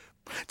programs.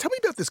 Tell me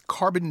about this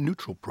carbon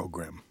neutral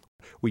program.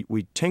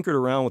 We tinkered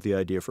around with the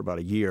idea for about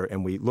a year,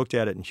 and we looked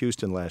at it in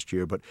Houston last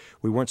year, but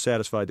we weren't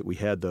satisfied that we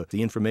had the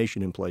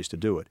information in place to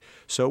do it.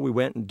 So we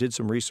went and did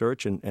some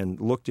research and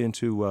looked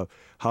into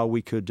how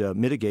we could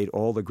mitigate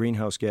all the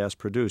greenhouse gas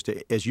produced.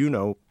 As you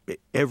know,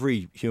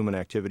 every human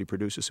activity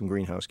produces some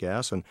greenhouse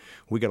gas, and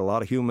we got a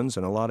lot of humans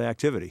and a lot of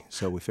activity.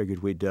 So we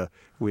figured we'd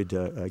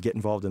get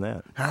involved in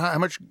that. How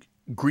much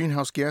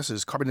greenhouse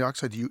gases, carbon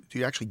dioxide, do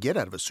you actually get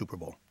out of a Super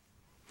Bowl?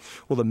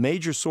 Well, the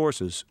major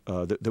sources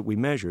that we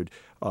measured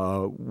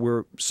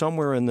were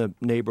somewhere in the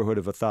neighborhood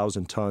of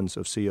 1,000 tons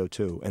of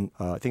CO2, and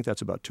I think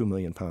that's about 2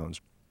 million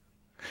pounds.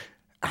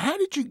 How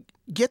did you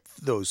get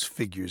those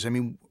figures? I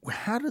mean,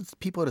 how did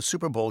people at a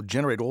Super Bowl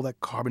generate all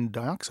that carbon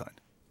dioxide?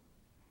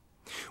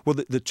 Well,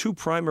 the two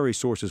primary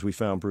sources we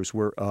found, Bruce,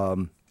 were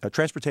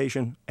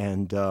transportation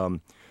and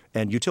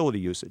and utility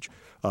usage.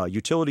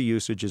 Utility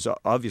usage is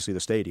obviously the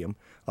stadium,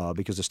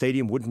 because the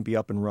stadium wouldn't be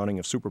up and running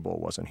if Super Bowl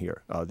wasn't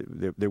here.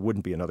 There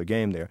wouldn't be another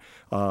game there.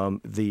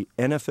 The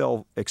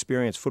NFL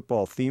Experience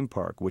Football Theme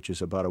Park, which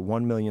is about a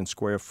 1 million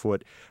square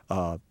foot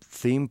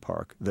theme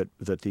park that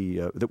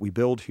we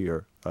build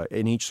here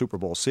in each Super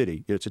Bowl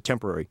city. It's a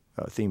temporary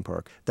theme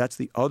park. That's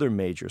the other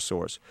major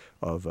source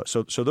of.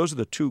 So those are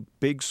the two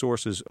big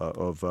sources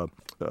of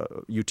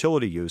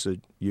utility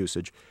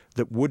usage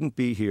that wouldn't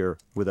be here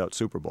without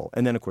Super Bowl.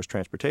 And then, of course,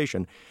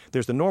 transportation.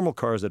 There's the normal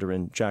cars that are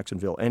in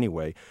Jacksonville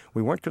anyway.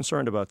 We weren't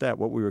concerned about that.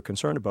 What we were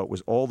concerned about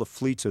was all the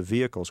fleets of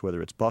vehicles,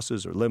 whether it's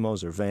buses or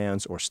limos or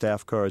vans or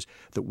staff cars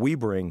that we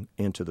bring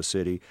into the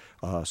city.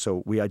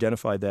 So we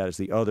identified that as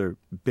the other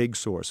big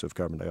source of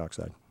carbon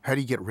dioxide. How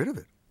do you get rid of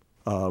it?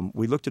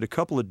 We looked at a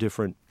couple of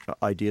different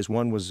ideas.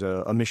 One was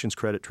emissions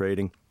credit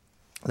trading.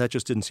 That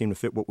just didn't seem to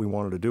fit what we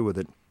wanted to do with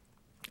it.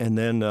 And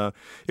then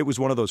it was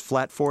one of those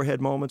flat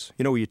forehead moments,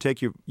 where you take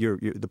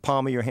the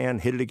palm of your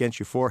hand, hit it against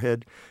your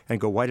forehead, and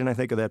go, "Why didn't I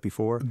think of that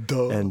before?"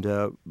 Duh. And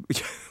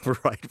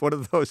right, one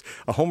of those,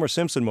 a Homer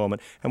Simpson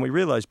moment. And we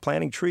realized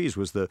planting trees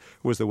was the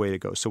way to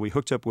go. So we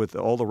hooked up with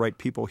all the right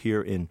people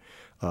here in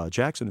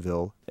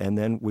Jacksonville, and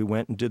then we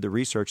went and did the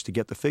research to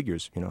get the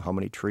figures. How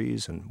many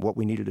trees and what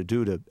we needed to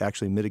do to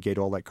actually mitigate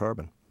all that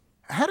carbon.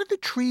 How did the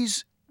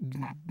trees,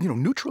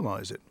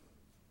 neutralize it?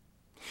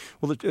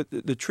 Well,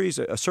 the trees,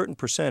 a certain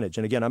percentage,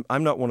 and again,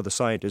 I'm not one of the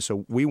scientists,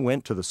 so we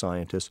went to the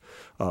scientists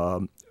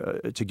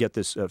to get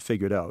this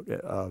figured out.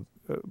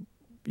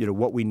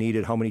 What we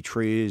needed, how many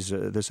trees,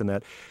 this and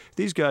that.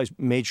 These guys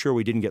made sure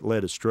we didn't get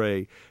led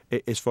astray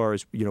as far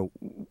as,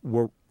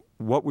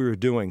 what we were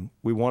doing.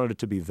 We wanted it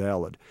to be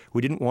valid.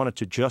 We didn't want it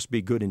to just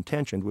be good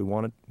intentioned. We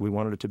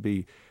wanted it to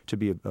be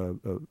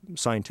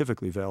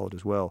scientifically valid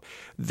as well.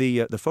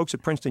 The folks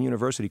at Princeton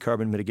University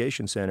Carbon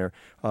Mitigation Center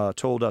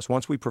told us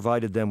once we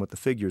provided them with the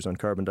figures on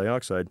carbon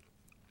dioxide,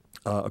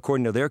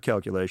 according to their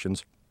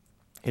calculations,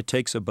 it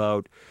takes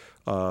about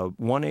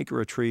 1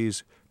 acre of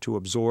trees to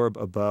absorb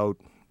about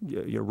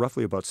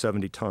roughly about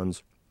 70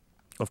 tons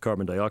of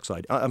carbon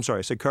dioxide. I'm sorry,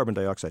 I said carbon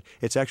dioxide.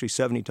 It's actually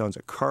 70 tons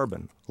of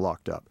carbon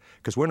locked up,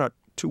 because we're not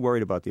too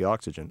worried about the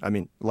oxygen. I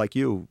mean, like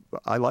you,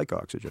 I like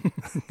oxygen.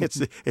 It's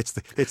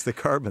the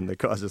carbon that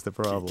causes the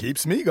problem.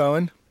 Keeps me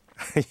going.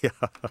 Yeah.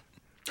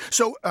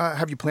 So,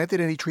 have you planted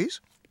any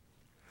trees?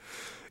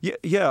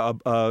 Yeah.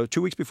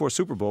 2 weeks before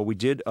Super Bowl, we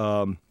did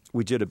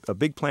a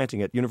big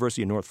planting at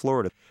University of North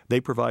Florida. They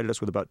provided us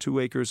with about 2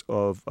 acres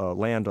of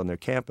land on their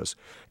campus.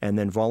 And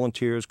then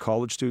volunteers,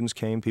 college students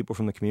came, people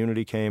from the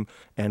community came,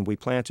 and we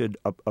planted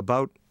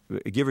about,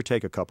 give or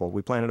take a couple,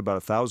 we planted about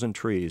 1,000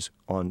 trees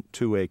on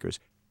 2 acres.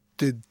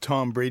 Did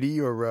Tom Brady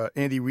or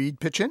Andy Reid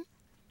pitch in?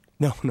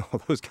 No,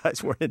 those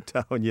guys weren't in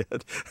town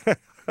yet.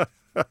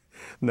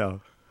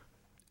 No.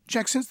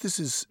 Jack, since this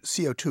is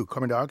CO2,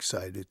 carbon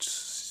dioxide, it's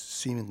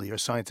seemingly, our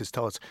scientists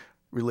tell us,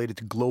 related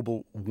to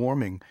global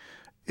warming.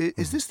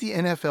 Is this the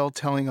NFL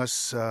telling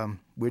us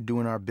we're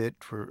doing our bit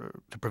to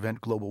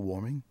prevent global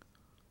warming?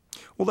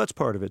 Well, that's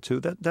part of it,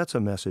 too. That's a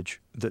message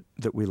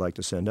that we like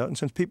to send out. And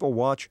since people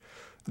watch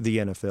the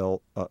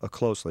NFL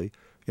closely,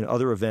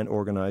 other event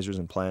organizers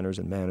and planners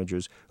and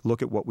managers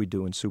look at what we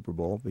do in Super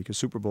Bowl, because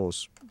Super Bowl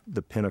is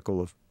the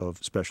pinnacle of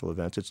special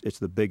events. It's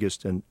the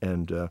biggest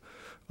and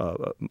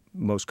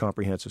most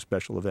comprehensive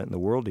special event in the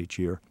world each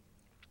year.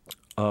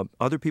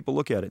 Other people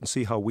look at it and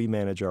see how we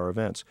manage our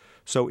events.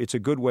 So it's a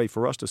good way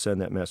for us to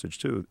send that message,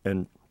 too,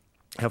 and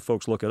have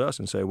folks look at us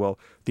and say, well,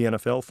 the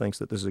NFL thinks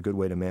that this is a good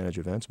way to manage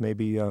events.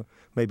 Maybe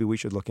we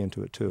should look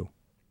into it, too.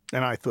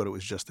 And I thought it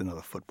was just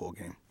another football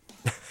game.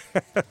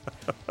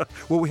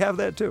 Well, we have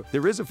that, too.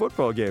 There is a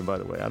football game, by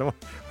the way.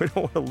 We don't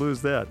want to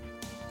lose that.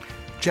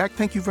 Jack,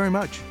 thank you very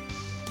much.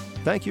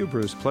 Thank you,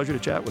 Bruce. Pleasure to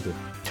chat with you.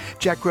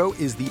 Jack Groh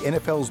is the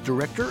NFL's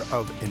Director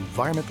of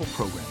Environmental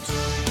Programs.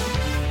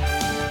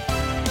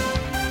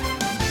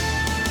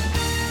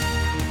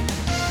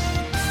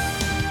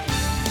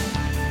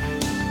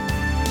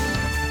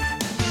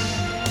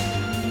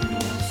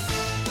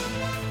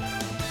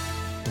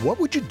 What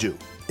would you do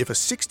if a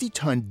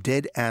 60-ton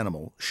dead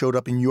animal showed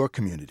up in your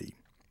community?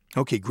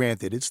 Okay,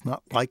 granted, it's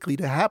not likely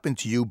to happen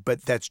to you,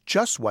 but that's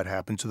just what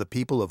happened to the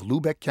people of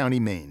Lubeck County,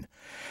 Maine.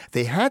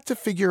 They had to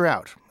figure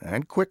out,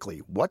 and quickly,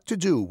 what to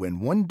do when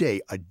one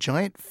day a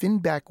giant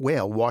finback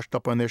whale washed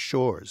up on their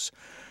shores.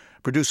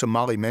 Producer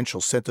Molly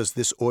Menschel sent us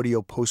this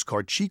audio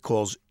postcard she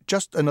calls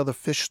just another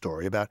fish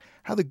story about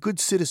how the good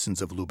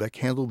citizens of Lubeck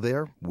handled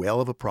their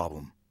whale of a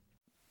problem.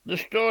 The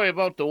story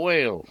about the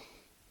whale.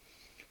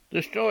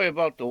 The story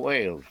about the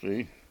whale,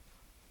 see?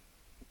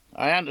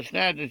 I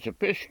understand it's a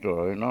fish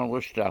story and all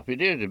this stuff.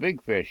 It is a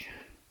big fish.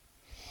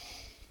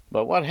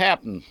 But what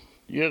happened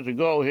years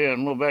ago here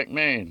in Lubeck,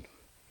 Maine,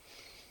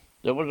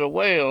 there was a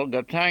whale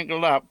got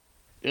tangled up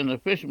in the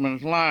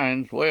fishermen's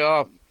lines way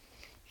off,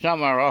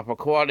 somewhere off of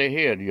Quoddy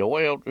Head. You're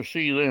way out to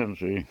sea then,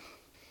 see?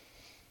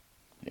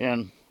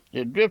 And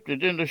it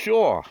drifted into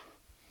shore.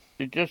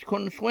 It just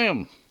couldn't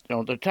swim.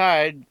 The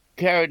tide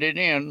carried it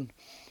in,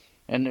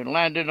 and it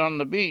landed on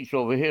the beach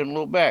over here in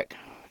Lubeck,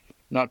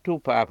 not too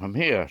far from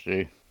here,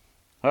 see?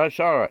 I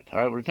saw it.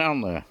 I was down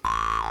there.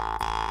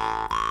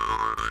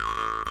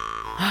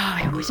 Oh,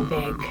 it was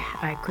big.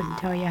 I couldn't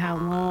tell you how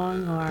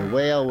long or... The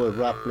whale was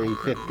roughly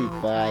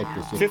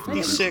 55 to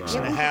 56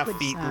 and a half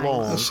feet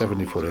long. A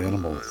 70-foot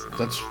animal.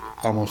 That's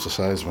almost the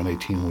size of an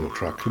 18-wheel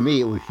truck. To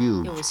me, it was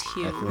huge. It was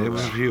huge. It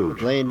was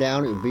huge. Laying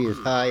down, it would be as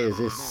high as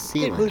this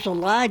ceiling. It was the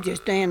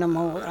largest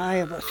animal I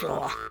ever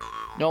saw.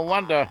 No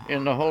wonder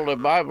in the Holy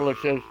Bible it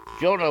says,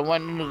 Jonah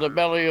went into the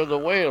belly of the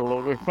whale.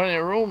 Oh, there's plenty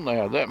of room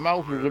there. That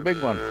mouth was a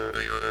big one.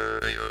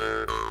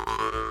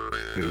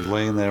 It was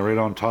laying there right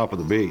on top of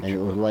the beach. And it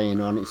was laying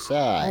on its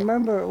side. I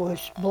remember it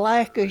was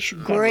blackish,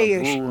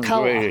 grayish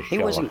color. He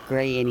wasn't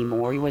gray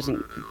anymore. He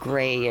wasn't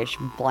grayish,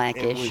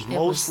 blackish. It was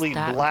mostly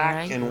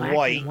black and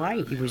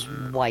white. He was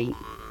white,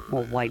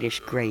 or whitish,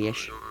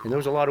 grayish. And there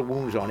was a lot of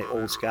wounds on it,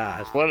 old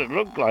scars. What it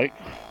looked like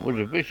was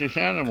a vicious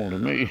animal to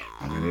me.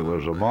 I mean, it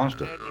was a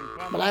monster.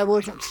 But I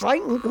wasn't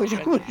frightened because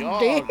it was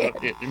dead.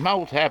 Its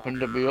mouth happened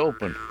to be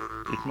open.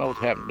 Its mouth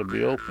happened to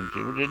be open.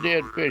 It was a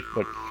dead fish,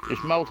 but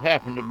its mouth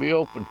happened to be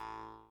open.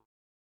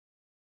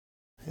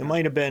 It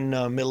might have been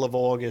middle of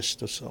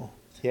August or so.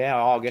 Yeah,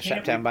 August,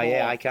 September,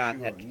 yeah, I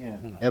can't.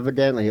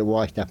 Evidently, it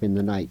washed up in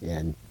the night,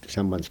 and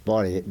someone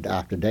spotted it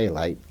after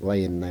daylight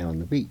laying there on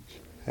the beach.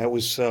 That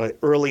was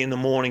early in the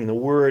morning. The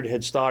word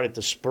had started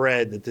to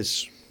spread that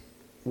this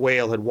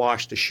whale had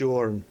washed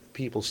ashore, and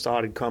people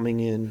started coming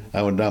in.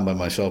 I went down by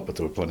myself, but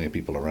there were plenty of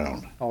people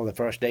around. Oh, the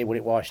first day when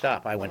it washed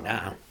up, I went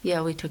down.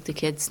 Yeah, we took the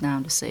kids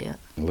down to see it.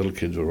 The little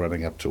kids were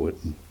running up to it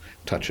and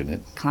touching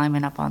it.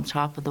 Climbing up on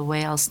top of the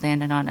whale,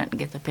 standing on it and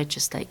get the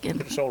pictures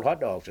taken. Sold hot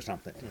dogs or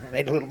something.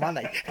 Made a little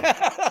money.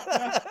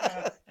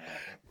 I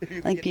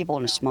think people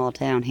in a small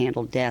town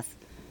handle death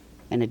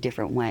in a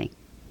different way.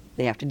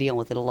 They have to deal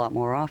with it a lot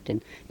more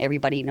often.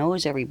 Everybody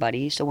knows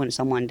everybody, so when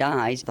someone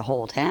dies, the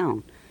whole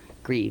town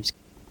grieves.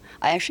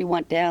 I actually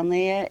went down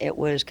there. It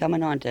was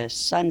coming on to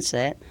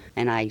sunset,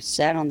 and I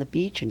sat on the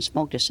beach and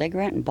smoked a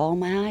cigarette and bawled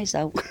my eyes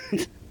out.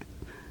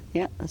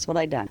 Yeah, that's what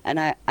I done. And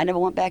I never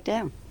went back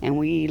down. And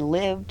we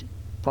lived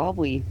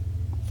probably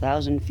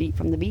 1,000 feet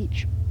from the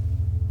beach.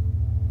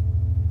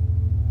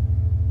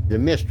 The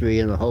mystery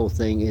in the whole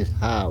thing is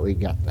how it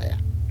got there.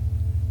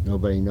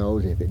 Nobody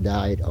knows if it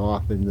died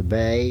off in the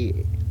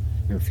bay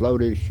and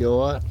floated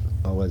ashore,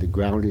 or whether it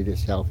grounded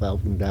itself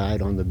out and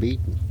died on the beach,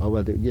 or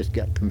whether it just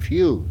got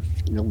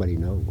confused. Nobody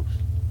knows.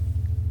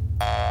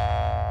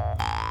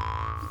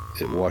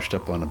 It washed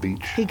up on the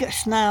beach. He got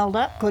snarled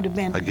up, could have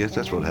been. I guess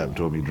that's what happened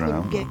to him. He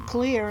drowned. Get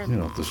clear. You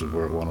know, if this is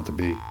where it wanted to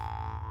be.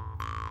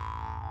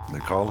 They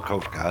called the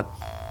Coast Guard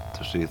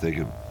to see if they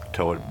could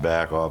tow it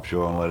back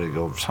offshore and let it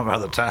go some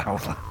other town,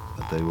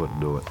 but they wouldn't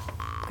do it.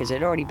 Because it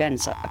had already been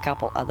a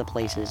couple other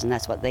places, and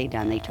that's what they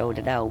done. They towed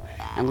it out,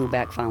 and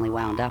Lubeck finally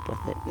wound up with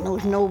it. There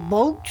was no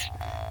boats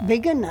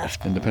big enough.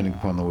 And depending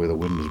upon the way the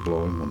wind is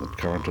blowing when the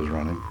current is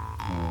running,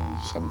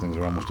 some things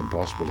are almost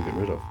impossible to get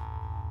rid of.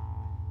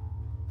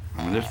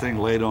 I mean, this thing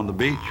laid on the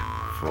beach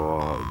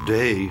for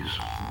days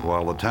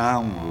while the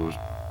town was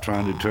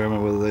trying to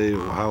determine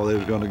how they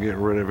was going to get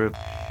rid of it.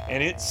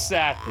 And it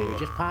sat there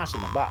just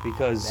passing about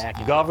because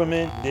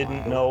government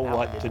didn't know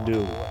what to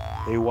do.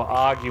 They were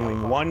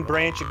arguing. One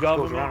branch of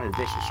government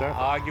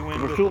arguing.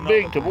 It was too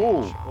big to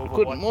move. You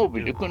couldn't move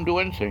it. You couldn't do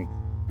anything.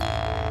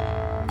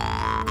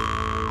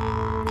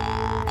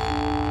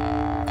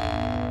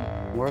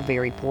 We're a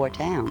very poor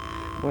town.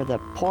 We're the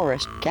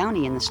poorest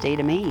county in the state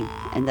of Maine,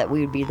 and that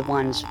we would be the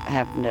ones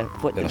having to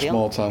foot the bill. In a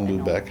small town,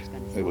 Lubeck,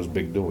 it was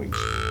big doings.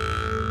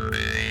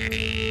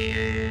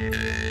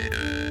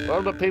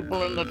 Well, the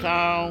people in the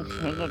town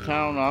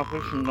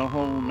office, and the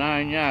whole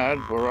 9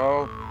 yards were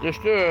all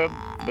disturbed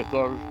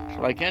because,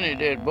 like any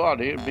dead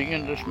body, it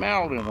began to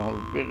smell,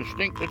 it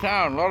stink the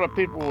town. A lot of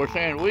people were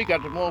saying, we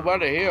got to move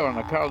out of here on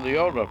account of the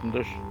odor from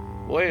this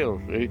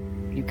whale, see?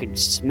 You could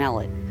smell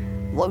it.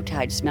 Low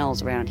tide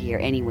smells around here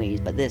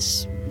anyways, but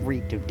this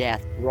reeked of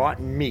death.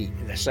 Rotten meat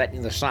set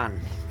in the sun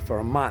for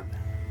a month.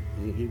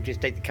 You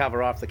just take the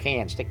cover off the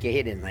can, stick your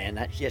head in there, and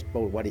that's just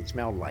what it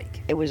smelled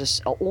like. It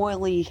was an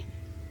oily,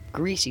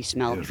 greasy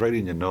smell. It was right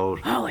in your nose.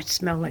 Oh, it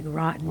smelled like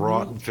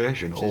rotten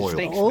fish and oil.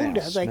 The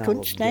odor, they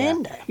couldn't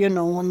stand it. You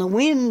know, when the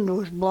wind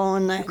was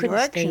blowing that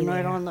direction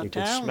right on the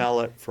town. You could smell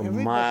it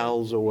from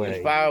miles away.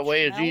 As far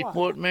away as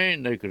Eastport,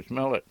 Maine, they could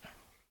smell it.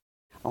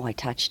 Oh, I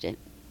touched it.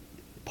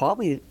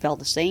 Probably felt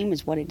the same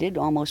as what it did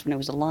almost when it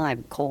was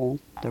alive, cold.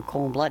 They're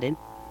cold-blooded.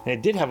 And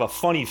it did have a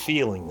funny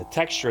feeling. The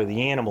texture of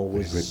the animal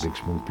was... A great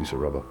big smooth piece of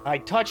rubber. I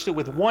touched it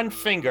with one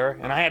finger,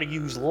 and I had to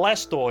use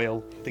less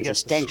oil to get the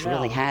stench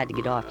really hard to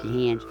get off your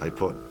hands. I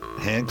put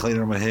hand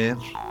cleaner in my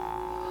hands.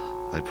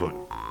 I put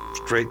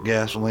straight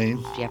gasoline.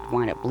 You have to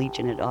wind up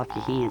bleaching it off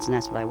your hands, and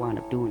that's what I wound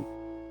up doing.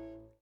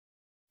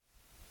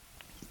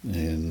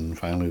 And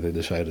finally they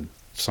decided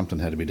something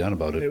had to be done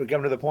about it. It would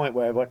come to the point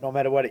where no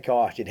matter what it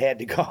cost, it had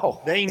to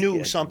go. They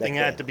knew something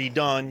had to be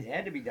done. It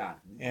had to be done.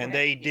 And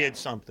they did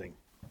something.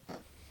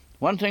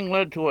 One thing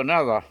led to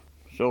another,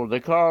 so they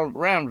called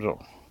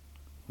Ramsell,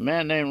 a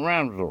man named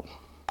Ramsell.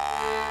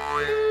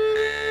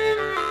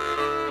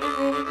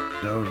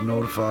 I was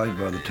notified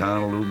by the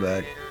town of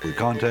Lubeck. They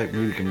contacted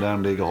me to come down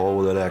and dig a hole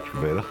with that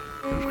excavator.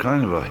 It was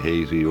kind of a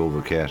hazy,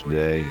 overcast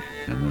day,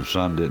 and the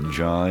sun didn't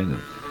shine.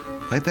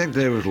 I think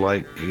there was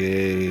like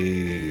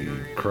a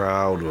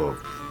crowd of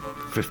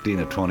 15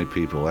 or 20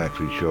 people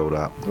actually showed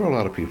up. There were a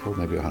lot of people,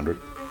 maybe 100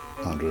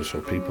 or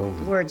so people.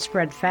 The word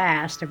spread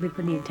fast.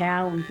 Everybody in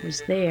town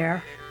was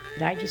there.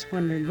 And I just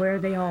wondered where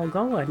they all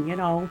going, you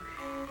know.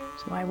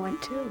 So I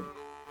went too.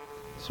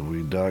 So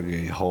we dug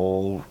a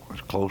hole as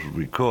close as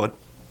we could.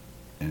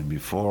 And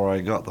before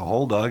I got the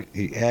hole dug,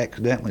 he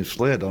accidentally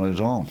slid on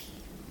his own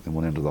and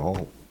went into the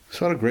hole.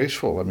 Sort of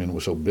graceful. I mean, it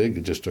was so big,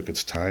 it just took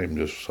its time.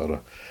 Just sort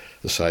of,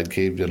 the side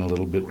caved in a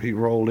little bit. He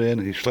rolled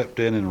in, he slipped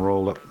in and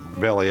rolled up,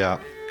 belly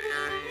up.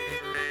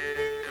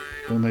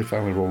 When they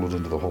finally rolled it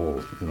into the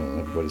hole, you know,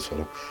 everybody sort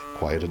of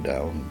quieted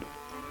down.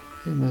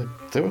 And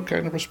they were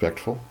kind of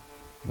respectful.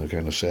 They're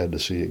kind of sad to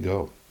see it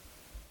go.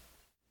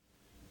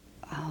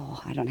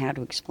 Oh, I don't know how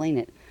to explain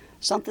it.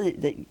 Something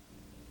that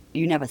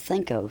you never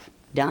think of,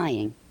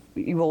 dying.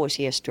 You always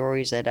hear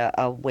stories that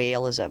a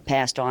whale is a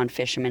passed-on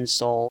fisherman's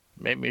soul.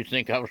 Made me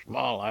think how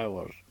small I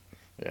was.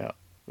 Yeah.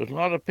 There's a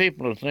lot of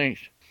people who think,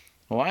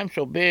 oh, I'm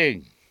so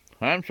big,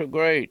 I'm so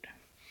great.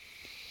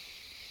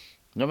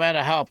 No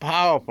matter how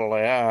powerful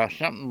they are,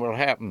 something will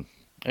happen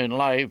in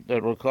life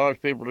that will cause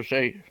people to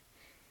say,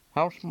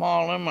 how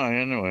small am I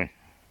anyway?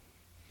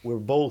 We're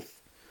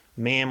both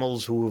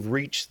mammals who have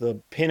reached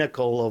the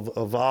pinnacle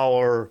of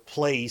our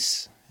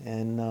place,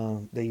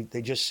 and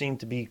they just seem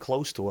to be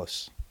close to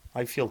us.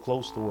 I feel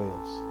close to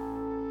whales.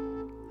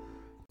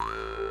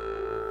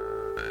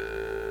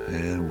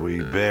 And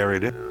we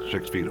buried it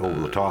 6 feet over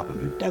the top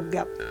of it. Dug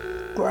up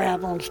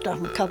gravel and stuff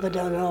and covered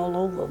it all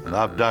over. And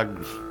I've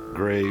dug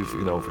graves,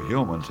 you know, for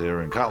humans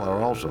here in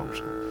Cutler also.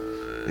 So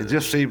it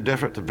just seemed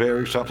different to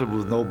bury something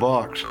with no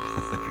box.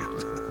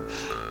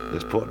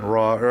 Just putting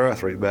raw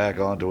earth right back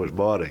onto his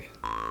body.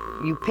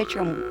 You picture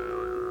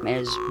him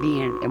as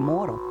being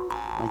immortal,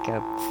 like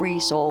a free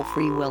soul,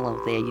 free will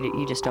out there.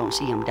 You just don't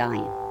see him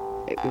dying.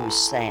 It was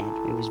sad.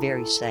 It was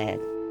very sad.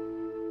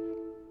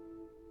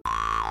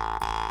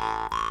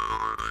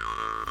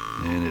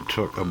 And it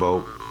took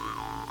about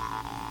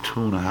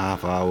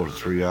 2.5 hours,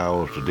 3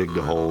 hours to dig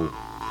the hole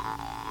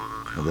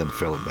and then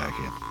fill it back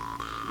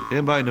in.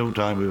 And by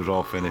noontime, we was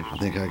all finished. I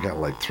think I got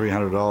like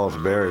 $300 to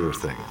bury this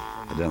thing.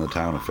 I done the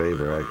town a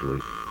favor,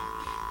 actually.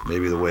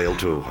 Maybe the whale,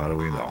 too. How do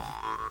we know?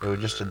 It was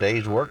just a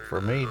day's work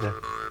for me to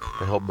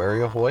help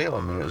bury a whale.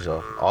 I mean, it was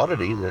an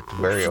oddity that to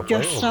bury a whale.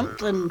 Just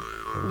something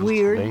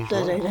weird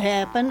that had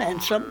happened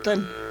and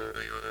something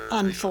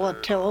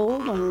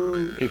unforetold.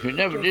 And if you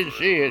never did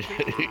see it,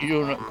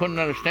 you couldn't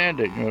understand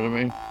it, you know what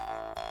I mean?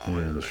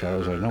 And as far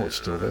as I know, it's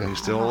still there. He's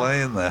still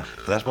laying there.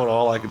 That's about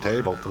all I can tell you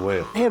about the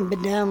whale. I haven't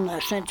been down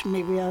there since.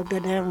 Maybe I'll go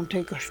down and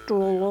take a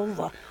stroll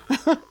over.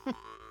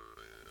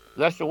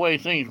 That's the way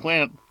things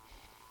went.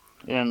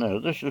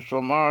 And this is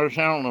from Mars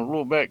Hamlin of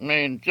Lubeck,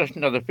 Maine. Just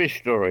another fish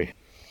story.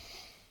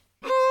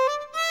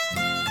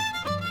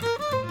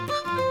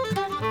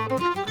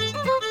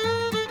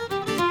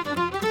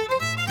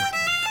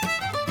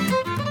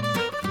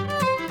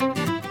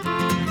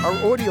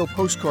 Our audio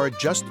postcard,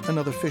 Just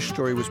Another Fish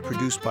Story, was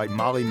produced by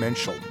Molly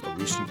Menschel, a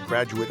recent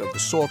graduate of the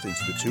SALT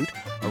Institute,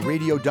 a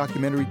radio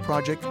documentary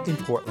project in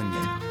Portland,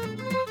 Maine.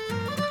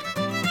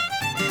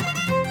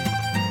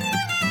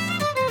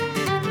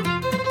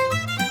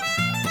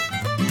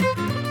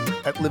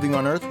 At Living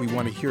on Earth, we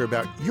want to hear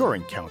about your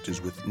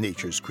encounters with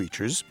nature's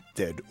creatures,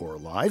 dead or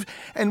alive,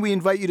 and we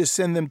invite you to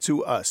send them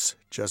to us.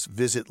 Just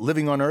visit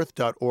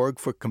livingonearth.org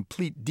for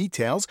complete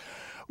details.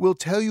 We'll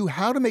tell you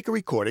how to make a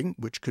recording,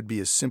 which could be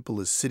as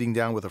simple as sitting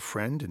down with a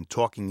friend and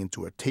talking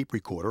into a tape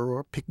recorder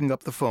or picking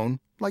up the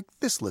phone like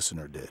this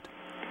listener did.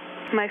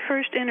 My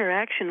first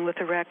interaction with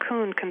a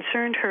raccoon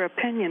concerned her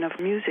opinion of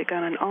music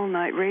on an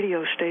all-night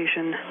radio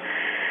station.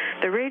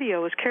 The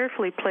radio was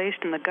carefully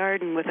placed in the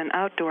garden with an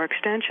outdoor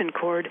extension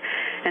cord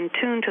and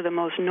tuned to the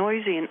most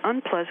noisy and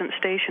unpleasant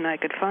station I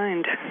could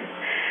find.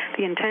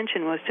 The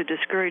intention was to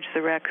discourage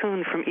the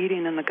raccoon from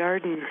eating in the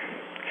garden.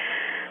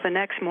 The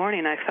next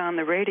morning I found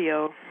the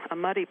radio, a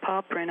muddy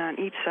paw print on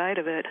each side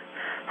of it,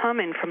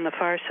 humming from the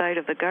far side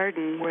of the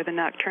garden where the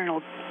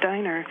nocturnal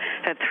diner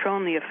had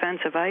thrown the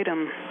offensive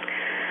item.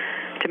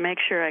 To make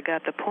sure I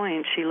got the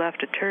point, she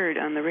left a turd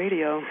on the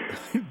radio.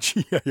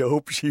 Gee, I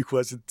hope she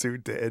wasn't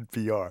tuned to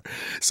NPR.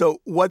 So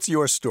what's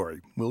your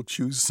story? We'll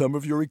choose some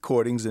of your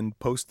recordings and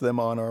post them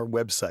on our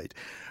website.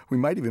 We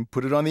might even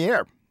put it on the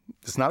air.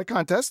 It's not a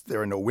contest.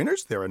 There are no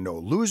winners. There are no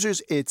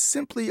losers. It's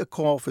simply a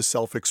call for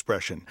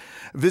self-expression.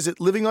 Visit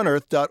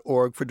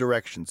livingonearth.org for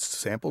directions,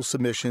 sample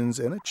submissions,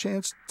 and a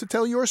chance to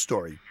tell your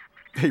story.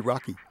 Hey,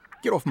 Rocky,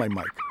 get off my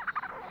mic.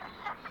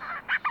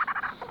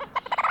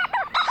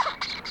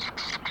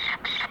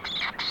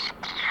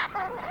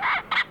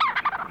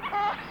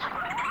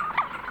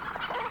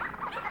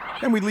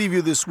 And we leave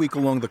you this week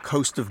along the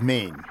coast of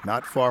Maine,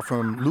 not far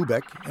from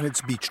Lubeck and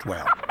its beached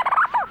whale.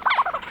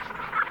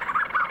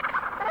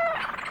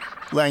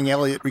 Lang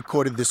Elliott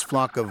recorded this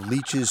flock of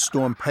Leach's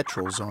storm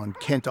petrels on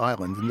Kent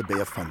Island in the Bay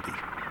of Fundy.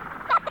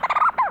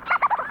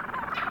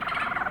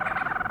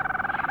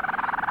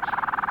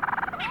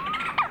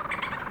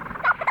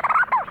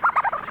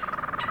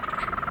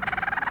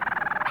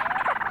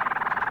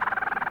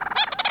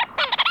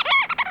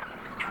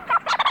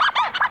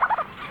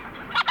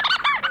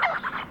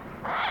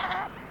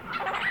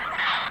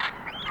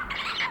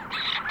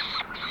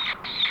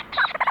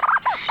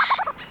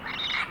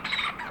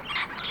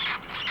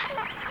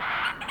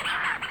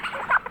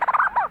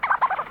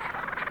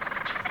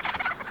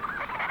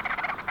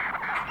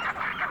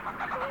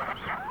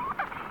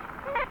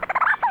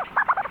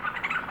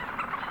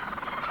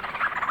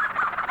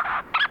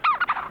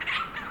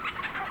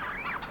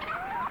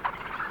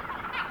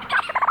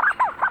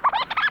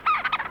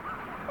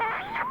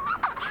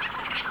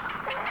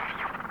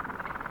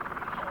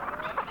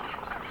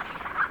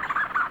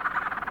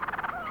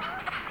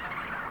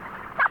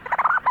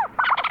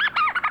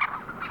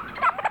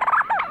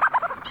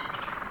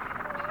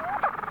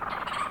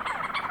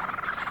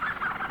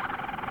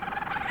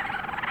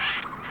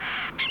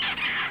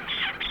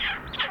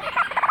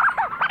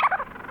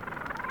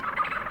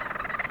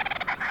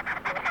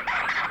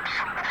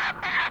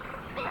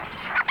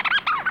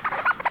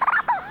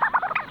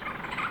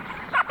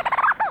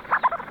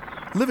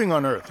 Living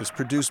on Earth is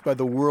produced by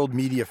the World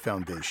Media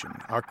Foundation.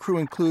 Our crew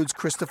includes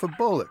Christopher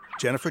Bullock,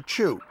 Jennifer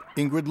Chu,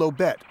 Ingrid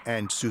Lobet,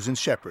 and Susan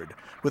Shepard,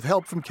 with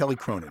help from Kelly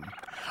Cronin.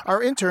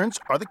 Our interns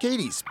are the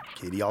Katies,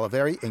 Katie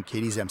Oliveri and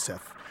Katie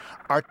Zemseth.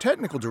 Our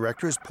technical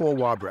director is Paul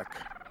Wabreck.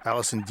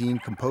 Allison Dean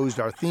composed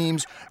our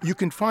themes. You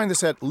can find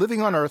us at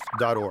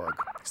livingonearth.org.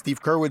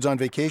 Steve Curwood's on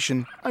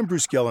vacation. I'm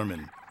Bruce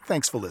Gellerman.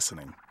 Thanks for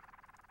listening.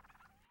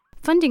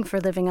 Funding for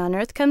Living on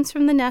Earth comes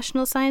from the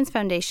National Science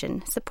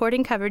Foundation,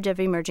 supporting coverage of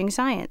emerging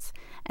science,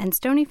 and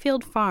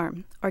Stonyfield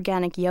Farm,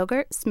 organic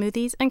yogurt,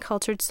 smoothies, and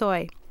cultured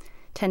soy.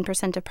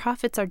 10% of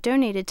profits are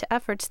donated to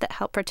efforts that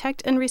help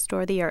protect and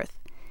restore the earth.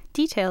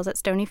 Details at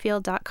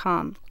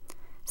stonyfield.com.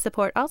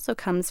 Support also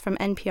comes from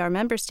NPR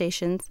member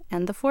stations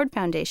and the Ford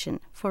Foundation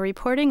for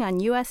reporting on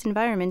U.S.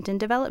 environment and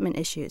development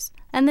issues,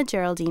 and the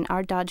Geraldine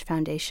R. Dodge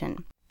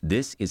Foundation.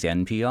 This is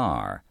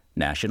NPR,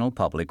 National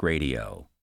Public Radio.